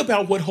think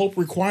about what hope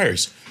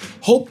requires.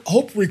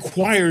 Hope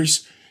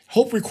requires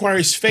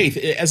faith.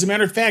 As a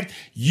matter of fact,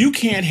 you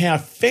can't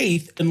have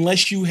faith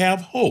unless you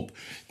have hope.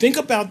 Think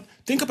about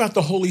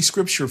the Holy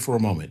Scripture for a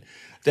moment.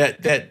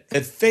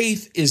 That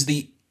faith is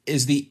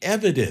the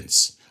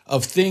evidence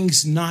of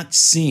things not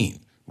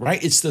seen,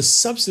 right? It's the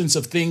substance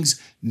of things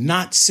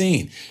not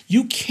seen.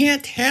 You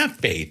can't have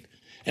faith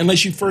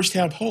unless you first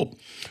have hope.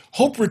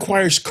 Hope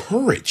requires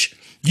courage.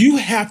 You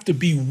have to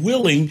be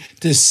willing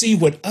to see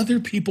what other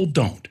people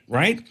don't,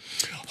 right?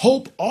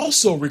 Hope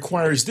also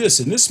requires this,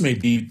 and this may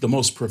be the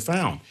most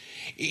profound.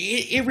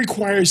 It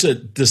requires a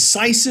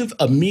decisive,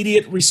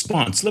 immediate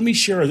response. Let me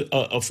share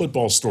a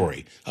football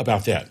story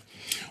about that.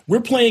 We're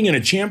playing in a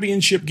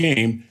championship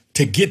game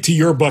to get to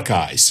your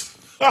Buckeyes.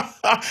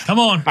 Come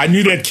on. I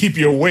knew that'd keep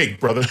you awake,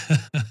 brother.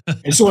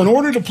 And so in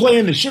order to play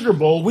in the Sugar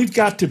Bowl, we've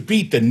got to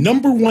beat the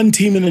 #1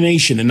 team in the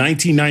nation in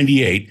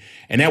 1998,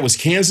 and that was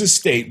Kansas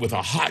State with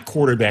a hot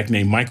quarterback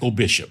named Michael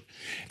Bishop.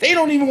 They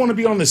don't even want to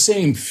be on the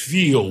same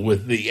field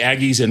with the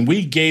Aggies, and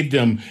we gave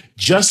them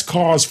just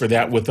cause for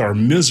that with our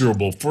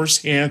miserable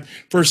first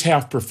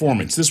half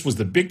performance. This was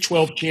the Big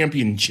 12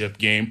 championship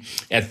game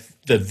at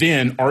the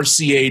then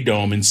RCA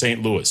Dome in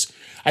St. Louis.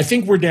 I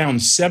think we're down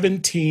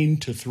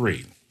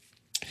 17-3.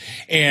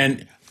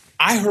 And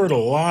I heard a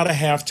lot of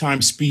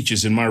halftime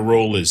speeches in my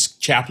role as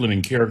chaplain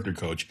and character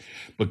coach,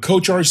 but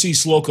Coach R.C.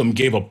 Slocum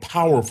gave a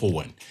powerful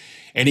one.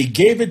 And he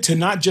gave it to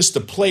not just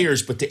the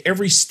players, but to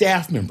every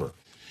staff member.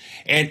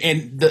 And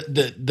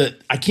the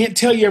I can't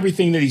tell you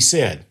everything that he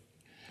said,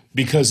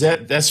 because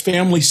that's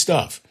family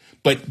stuff.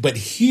 But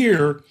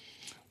here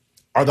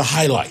are the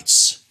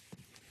highlights.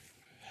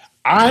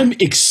 I'm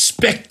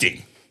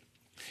expecting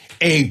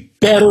a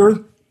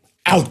better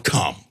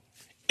outcome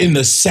in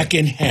the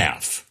second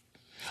half.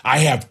 I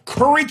have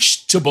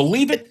courage to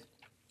believe it.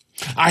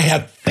 I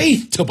have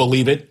faith to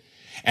believe it.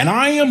 And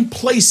I am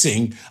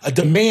placing a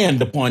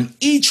demand upon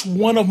each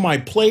one of my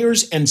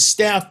players and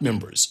staff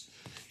members.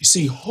 You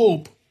see,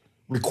 hope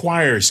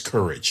requires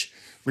courage,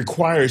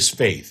 requires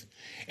faith,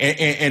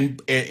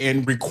 and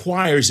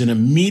requires an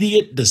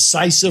immediate,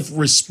 decisive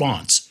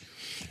response.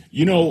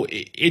 You know,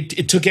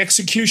 it took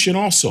execution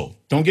also.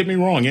 Don't get me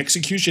wrong,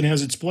 execution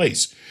has its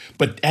place.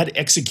 But that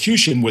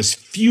execution was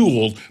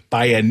fueled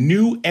by a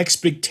new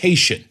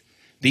expectation.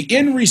 The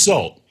end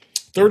result,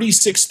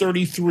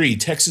 36-33,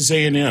 Texas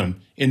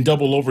A&M in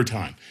double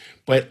overtime.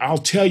 But I'll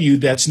tell you,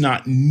 that's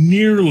not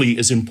nearly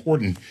as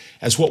important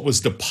as what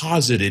was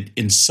deposited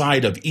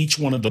inside of each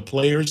one of the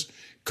players,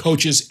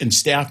 coaches, and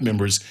staff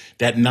members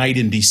that night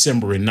in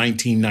December in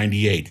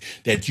 1998.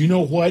 That, you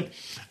know what?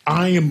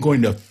 I am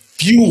going to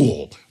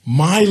fuel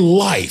my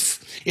life.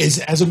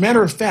 As a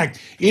matter of fact,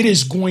 it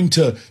is going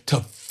to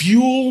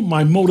fuel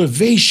my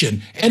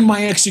motivation and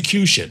my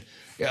execution.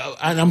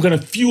 And I'm going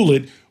to fuel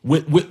it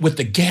with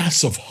the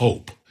gas of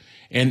hope.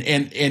 And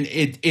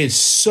it is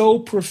so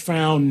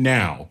profound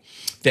now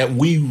that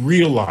we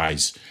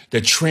realize the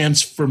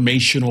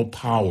transformational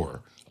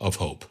power of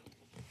hope.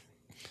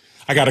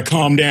 I got to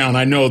calm down.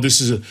 I know this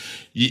is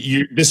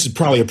this is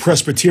probably a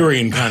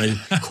Presbyterian kind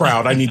of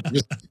crowd. I need to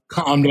just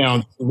calm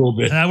down a little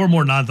bit. We're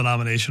more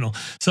non-denominational.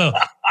 So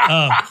but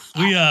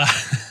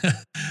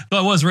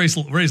I was raised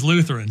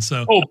Lutheran.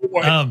 So oh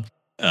boy.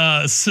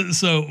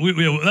 So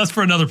we that's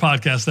for another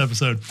podcast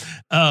episode.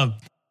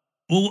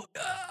 Well,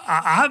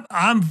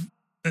 I'm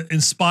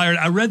inspired.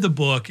 I read the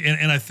book,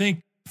 and I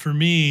think for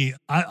me,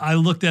 I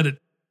looked at it.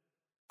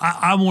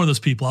 I'm one of those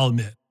people, I'll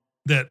admit,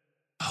 that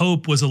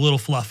hope was a little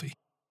fluffy.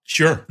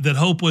 Sure. That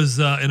hope was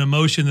an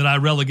emotion that I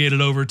relegated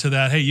over to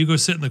that, hey, you go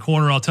sit in the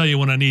corner, I'll tell you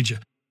when I need you.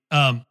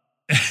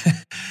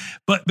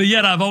 But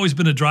yet I've always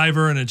been a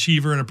driver, an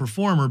achiever, and a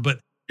performer. But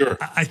sure.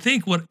 I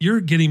think what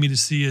you're getting me to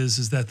see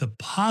is that the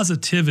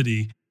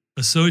positivity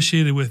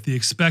associated with the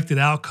expected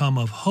outcome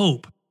of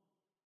hope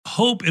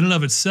in and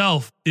of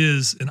itself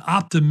is an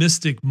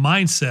optimistic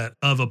mindset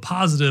of a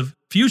positive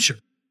future.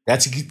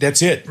 That's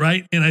it.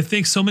 Right. And I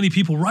think so many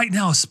people right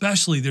now,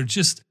 especially, they're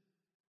just,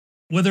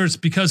 whether it's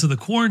because of the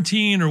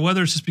quarantine or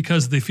whether it's just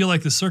because they feel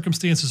like the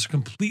circumstances are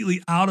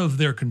completely out of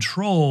their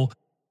control,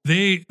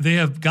 they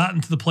have gotten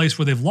to the place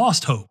where they've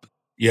lost hope.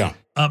 Yeah.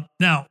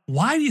 Now,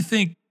 why do you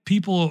think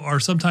people are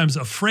sometimes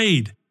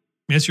afraid? I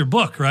mean, it's your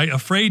book, right?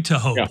 Afraid to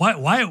hope. Yeah.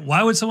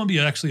 Why would someone be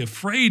actually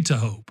afraid to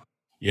hope?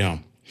 Yeah.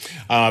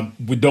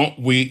 We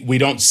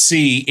don't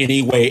see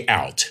any way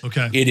out.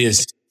 Okay.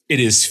 It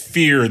is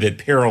fear that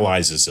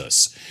paralyzes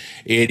us.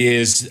 It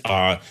is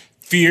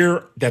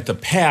fear that the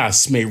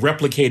past may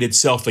replicate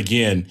itself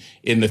again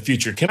in the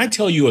future. Can I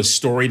tell you a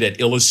story that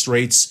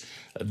illustrates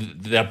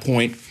that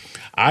point?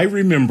 I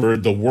remember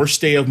the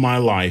worst day of my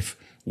life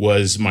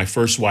was my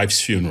first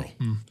wife's funeral.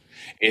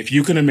 If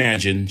you can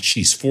imagine,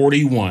 she's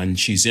 41,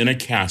 she's in a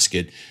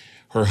casket.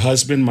 Her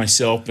husband,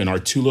 myself, and our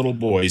two little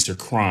boys are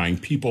crying.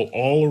 People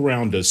all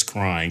around us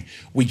crying.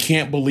 We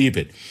can't believe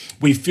it.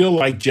 We feel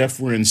like, Jeff,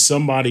 we're in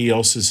somebody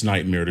else's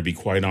nightmare, to be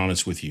quite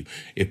honest with you.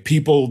 If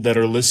people that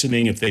are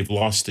listening, if they've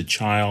lost a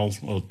child,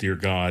 oh, dear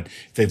God,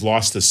 if they've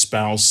lost a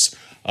spouse,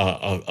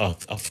 a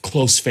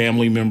close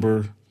family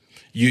member,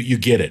 you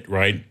get it,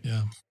 right?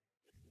 Yeah.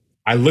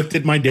 I looked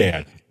at my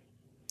dad,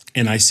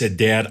 and I said,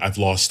 Dad, I've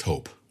lost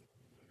hope.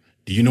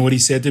 Do you know what he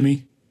said to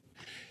me?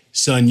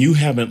 Son, you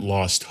haven't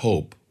lost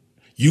hope.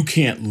 You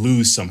can't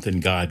lose something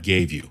God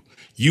gave you.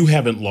 You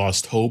haven't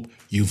lost hope.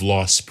 You've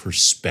lost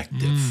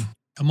perspective.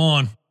 Come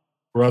on,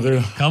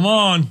 brother. Come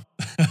on.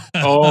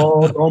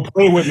 Oh, don't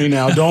play with me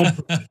now. Don't.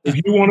 If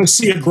you want to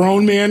see a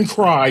grown man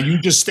cry, you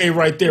just stay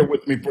right there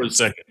with me for a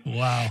second.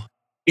 Wow.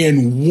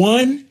 In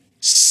one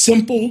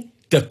simple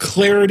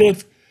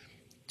declarative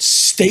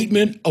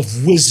statement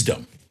of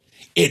wisdom,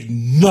 it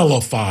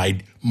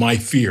nullified my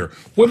fear.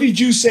 What did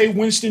you say,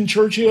 Winston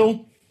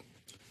Churchill?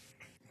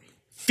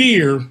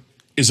 Fear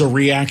is a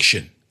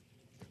reaction.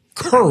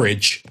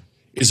 Courage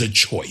is a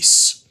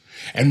choice.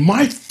 And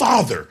my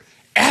father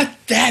at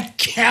that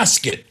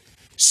casket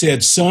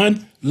said,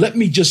 son, let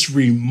me just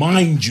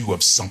remind you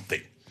of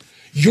something.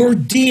 Your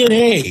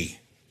DNA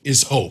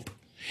is hope.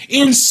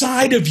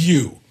 Inside of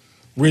you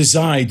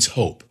resides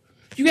hope.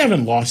 You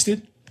haven't lost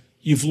it.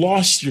 You've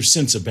lost your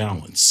sense of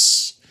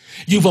balance.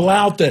 You've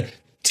allowed the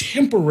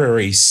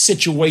temporary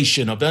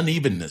situation of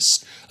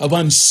unevenness, of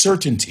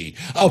uncertainty,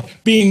 of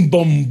being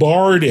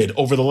bombarded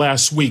over the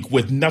last week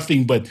with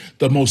nothing but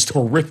the most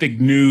horrific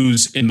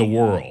news in the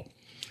world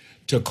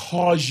to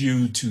cause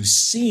you to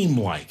seem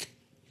like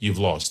you've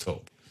lost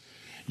hope.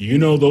 You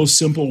know, those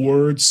simple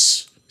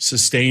words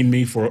sustain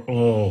me for,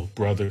 oh,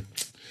 brother.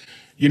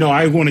 You know,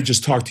 I want to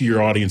just talk to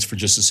your audience for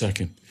just a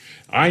second.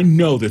 I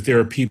know that there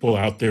are people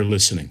out there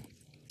listening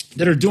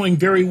that are doing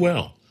very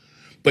well,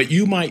 but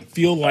you might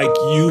feel like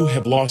you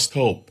have lost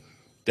hope,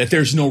 that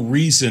there's no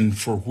reason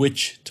for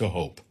which to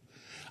hope.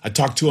 I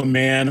talked to a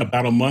man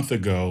about a month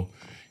ago.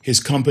 His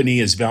company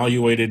is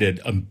valuated at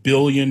 $1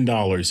 billion,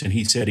 and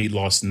he said he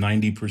lost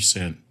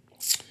 90%.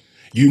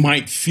 You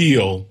might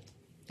feel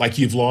like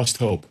you've lost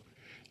hope.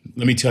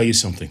 Let me tell you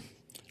something.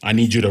 I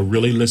need you to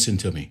really listen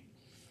to me.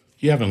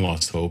 You haven't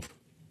lost hope.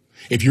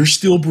 If you're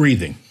still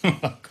breathing,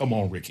 come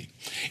on, Ricky.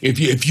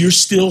 If you're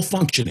still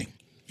functioning,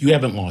 you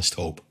haven't lost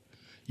hope.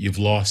 You've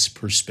lost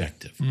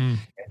perspective. And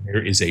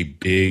there is a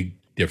big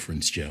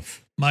difference,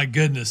 Jeff. My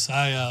goodness.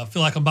 I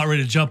feel like I'm about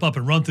ready to jump up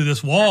and run through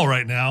this wall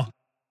right now.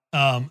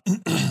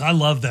 I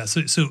love that.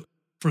 So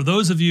for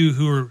those of you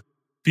who are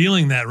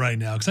feeling that right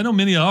now, because I know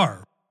many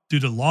are, due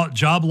to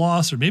job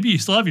loss, or maybe you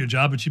still have your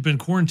job, but you've been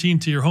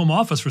quarantined to your home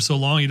office for so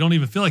long, you don't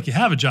even feel like you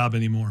have a job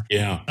anymore.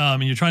 Yeah.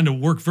 And you're trying to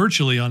work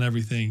virtually on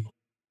everything.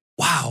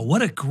 Wow,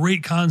 what a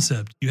great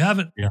concept.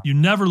 You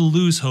never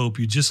lose hope.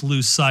 You just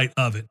lose sight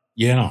of it.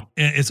 Yeah.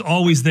 And it's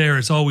always there.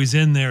 It's always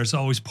in there. It's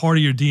always part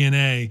of your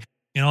DNA.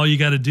 And all you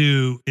got to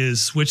do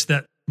is switch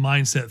that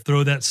mindset,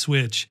 throw that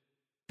switch,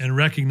 and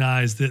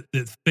recognize that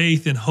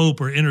faith and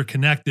hope are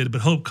interconnected,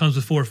 but hope comes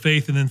before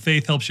faith, and then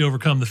faith helps you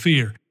overcome the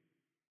fear.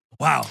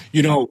 Wow.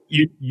 You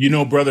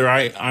know, brother,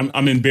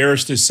 I'm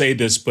embarrassed to say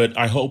this, but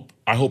I hope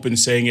in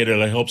saying it,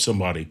 it'll help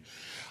somebody.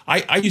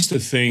 I used to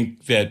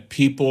think that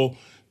people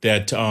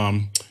that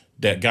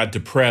got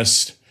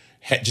depressed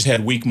just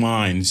had weak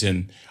minds.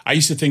 And I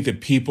used to think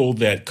that people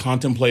that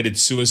contemplated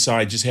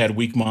suicide just had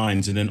weak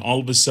minds. And then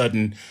all of a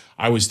sudden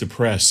I was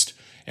depressed.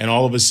 And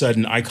all of a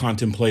sudden I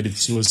contemplated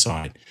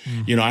suicide.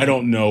 You know, I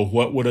don't know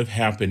what would have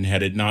happened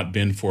had it not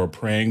been for a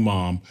praying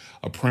mom,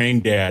 a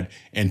praying dad,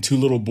 and two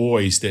little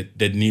boys that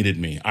needed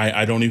me.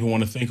 I don't even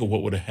want to think of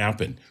what would have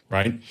happened,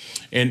 right?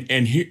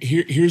 And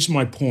here's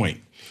my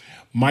point.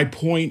 My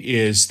point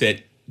is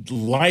that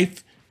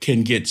life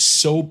can get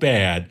so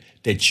bad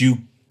that you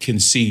can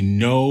see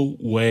no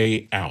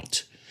way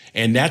out.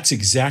 And that's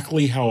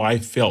exactly how I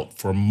felt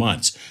for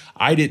months.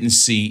 I didn't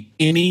see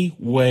any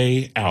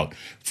way out.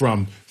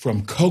 From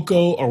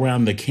cocoa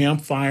around the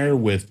campfire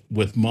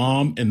with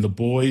mom and the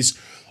boys,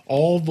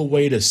 all the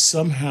way to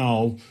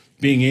somehow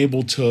being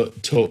able to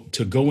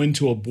go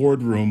into a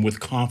boardroom with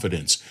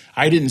confidence.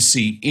 I didn't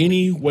see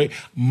any way.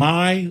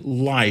 My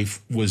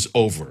life was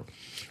over.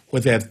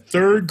 What that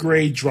third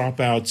grade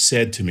dropout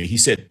said to me, he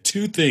said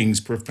two things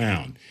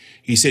profound.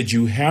 He said,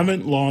 you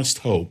haven't lost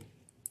hope.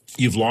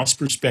 You've lost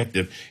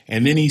perspective.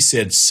 And then he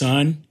said,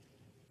 son,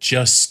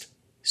 just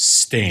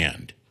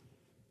stand.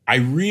 I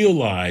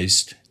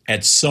realized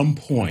at some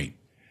point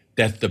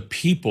that the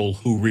people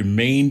who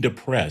remain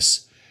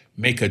depressed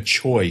make a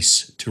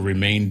choice to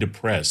remain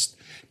depressed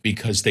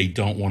because they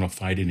don't want to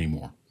fight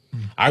anymore.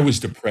 I was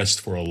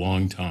depressed for a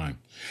long time.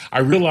 I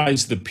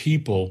realized the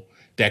people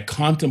that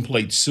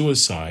contemplate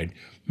suicide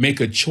make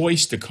a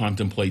choice to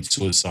contemplate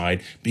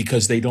suicide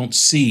because they don't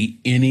see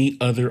any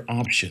other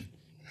option.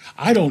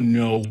 I don't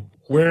know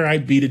where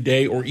I'd be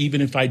today or even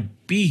if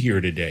I'd be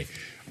here today.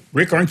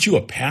 Rick, aren't you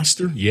a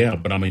pastor? Yeah,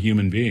 but I'm a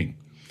human being.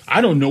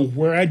 I don't know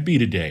where I'd be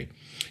today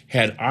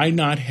had I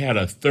not had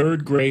a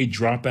third grade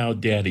dropout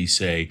daddy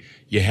say,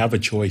 you have a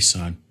choice,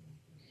 son.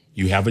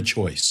 You have a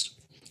choice.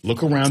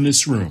 Look around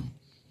this room.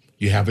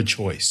 You have a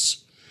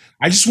choice.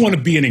 I just want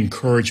to be an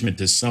encouragement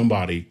to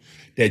somebody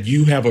that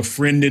you have a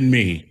friend in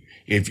me.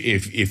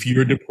 If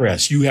you're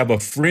depressed, you have a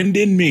friend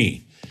in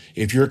me.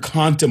 If you're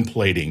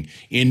contemplating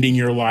ending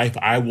your life,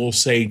 I will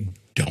say,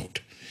 don't.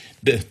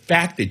 The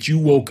fact that you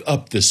woke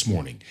up this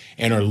morning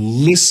and are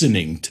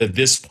listening to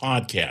this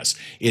podcast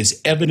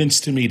is evidence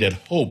to me that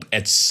hope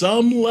at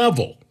some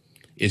level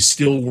is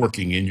still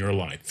working in your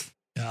life.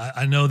 Yeah,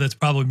 I know that's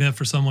probably meant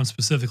for someone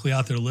specifically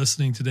out there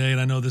listening today.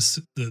 And I know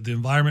the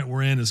environment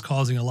we're in is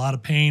causing a lot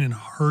of pain and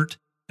hurt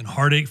and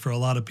heartache for a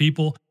lot of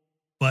people.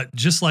 But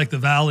just like the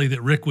valley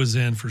that Rick was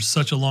in for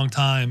such a long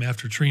time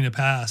after Trina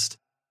passed,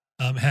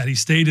 had he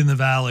stayed in the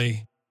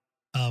valley,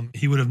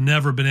 he would have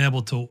never been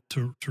able to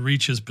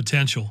reach his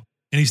potential.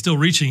 And he's still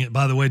reaching it,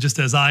 by the way, just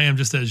as I am,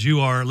 just as you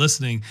are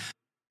listening.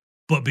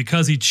 But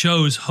because he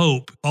chose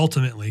hope,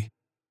 ultimately,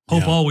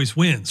 hope always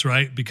wins,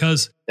 right?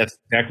 Because that's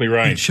exactly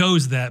right. He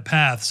chose that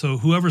path. So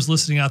whoever's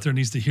listening out there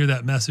needs to hear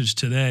that message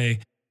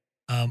today.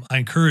 I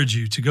encourage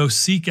you to go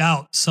seek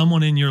out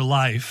someone in your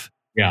life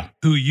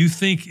who you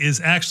think is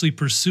actually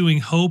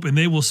pursuing hope, and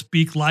they will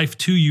speak life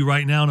to you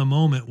right now in a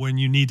moment when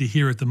you need to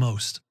hear it the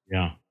most.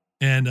 Yeah.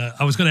 And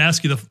I was going to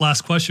ask you, the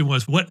last question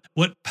was, what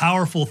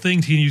powerful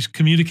thing can you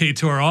communicate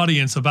to our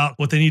audience about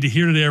what they need to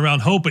hear today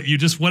around hope? But you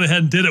just went ahead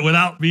and did it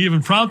without me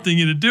even prompting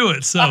you to do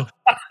it. So,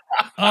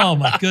 oh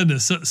my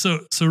goodness.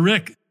 So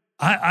Rick,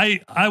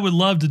 I would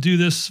love to do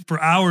this for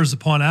hours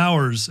upon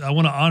hours. I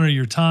want to honor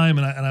your time,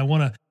 and I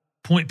want to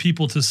point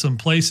people to some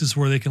places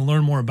where they can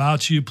learn more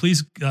about you.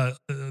 Please,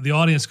 the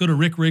audience, go to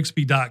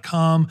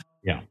rickrigsby.com.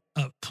 Yeah.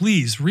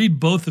 Please read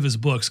both of his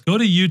books. Go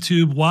to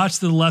YouTube, watch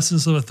the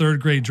Lessons of a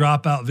Third Grade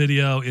Dropout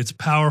video. It's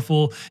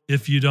powerful.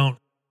 If you don't,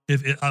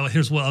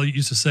 here's what I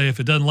used to say: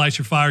 if it doesn't light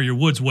your fire, your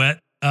wood's wet.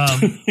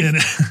 And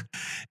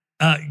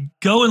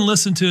go and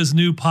listen to his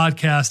new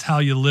podcast, How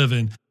You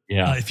Livin'.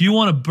 Yeah. If you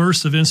want a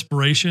burst of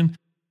inspiration,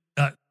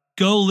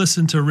 go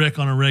listen to Rick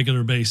on a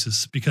regular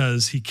basis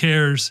because he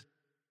cares.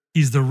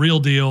 He's the real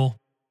deal,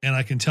 and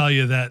I can tell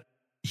you that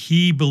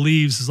he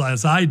believes,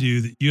 as I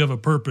do, that you have a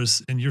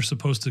purpose and you're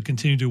supposed to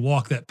continue to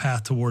walk that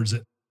path towards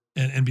it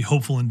and be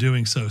hopeful in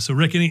doing so. So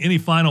Rick, any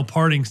final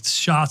parting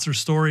shots or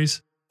stories?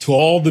 To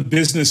all the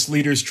business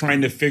leaders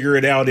trying to figure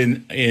it out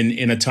in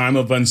a time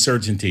of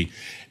uncertainty,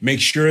 make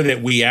sure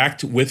that we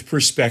act with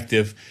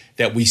perspective,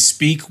 that we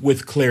speak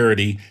with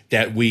clarity,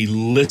 that we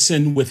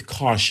listen with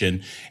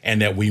caution,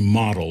 and that we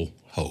model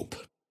hope.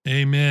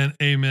 Amen.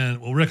 Amen.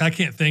 Well, Rick, I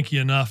can't thank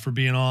you enough for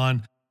being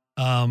on.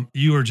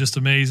 You are just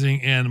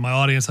amazing, and my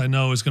audience, I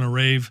know, is going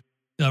to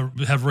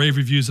have rave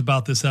reviews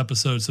about this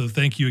episode. So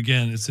thank you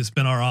again. It's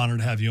been our honor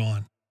to have you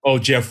on. Oh,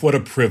 Jeff, what a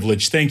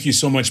privilege. Thank you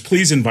so much.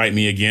 Please invite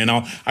me again.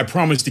 I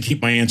promise to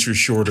keep my answers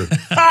shorter.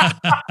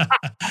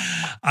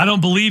 I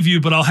don't believe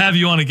you, but I'll have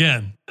you on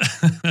again.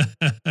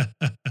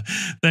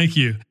 Thank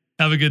you.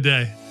 Have a good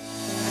day.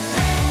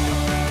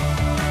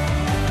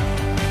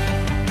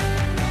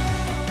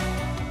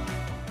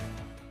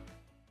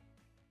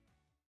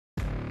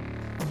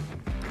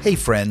 Hey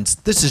friends,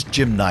 this is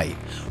Jim Knight,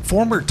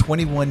 former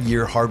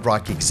 21-year Hard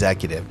Rock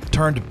executive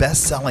turned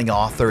best-selling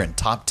author and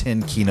top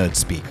 10 keynote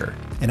speaker.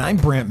 And I'm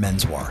Brant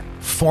Menswar,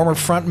 former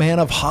frontman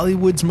of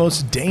Hollywood's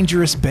Most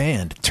Dangerous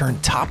Band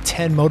turned top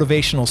 10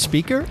 motivational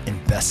speaker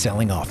and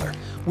best-selling author.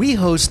 We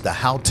host the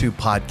how-to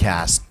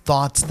podcast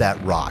Thoughts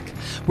That Rock,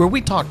 where we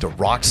talk to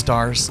rock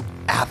stars,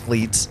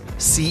 athletes,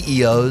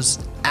 CEOs,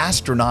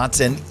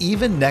 astronauts, and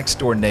even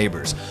next-door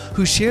neighbors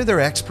who share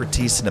their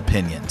expertise and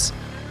opinions.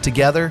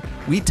 Together,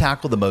 we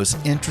tackle the most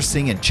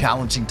interesting and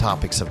challenging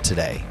topics of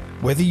today.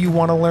 Whether you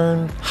want to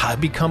learn how to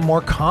become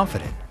more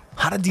confident,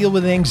 how to deal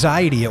with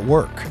anxiety at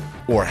work,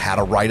 or how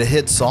to write a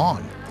hit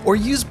song, or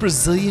use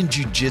Brazilian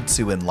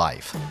Jiu-Jitsu in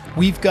life,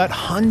 we've got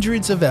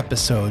hundreds of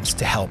episodes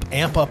to help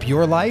amp up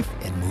your life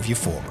and move you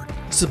forward.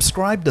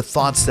 Subscribe to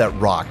Thoughts That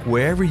Rock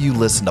wherever you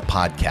listen to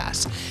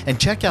podcasts, and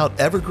check out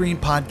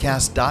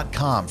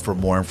evergreenpodcast.com for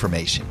more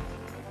information.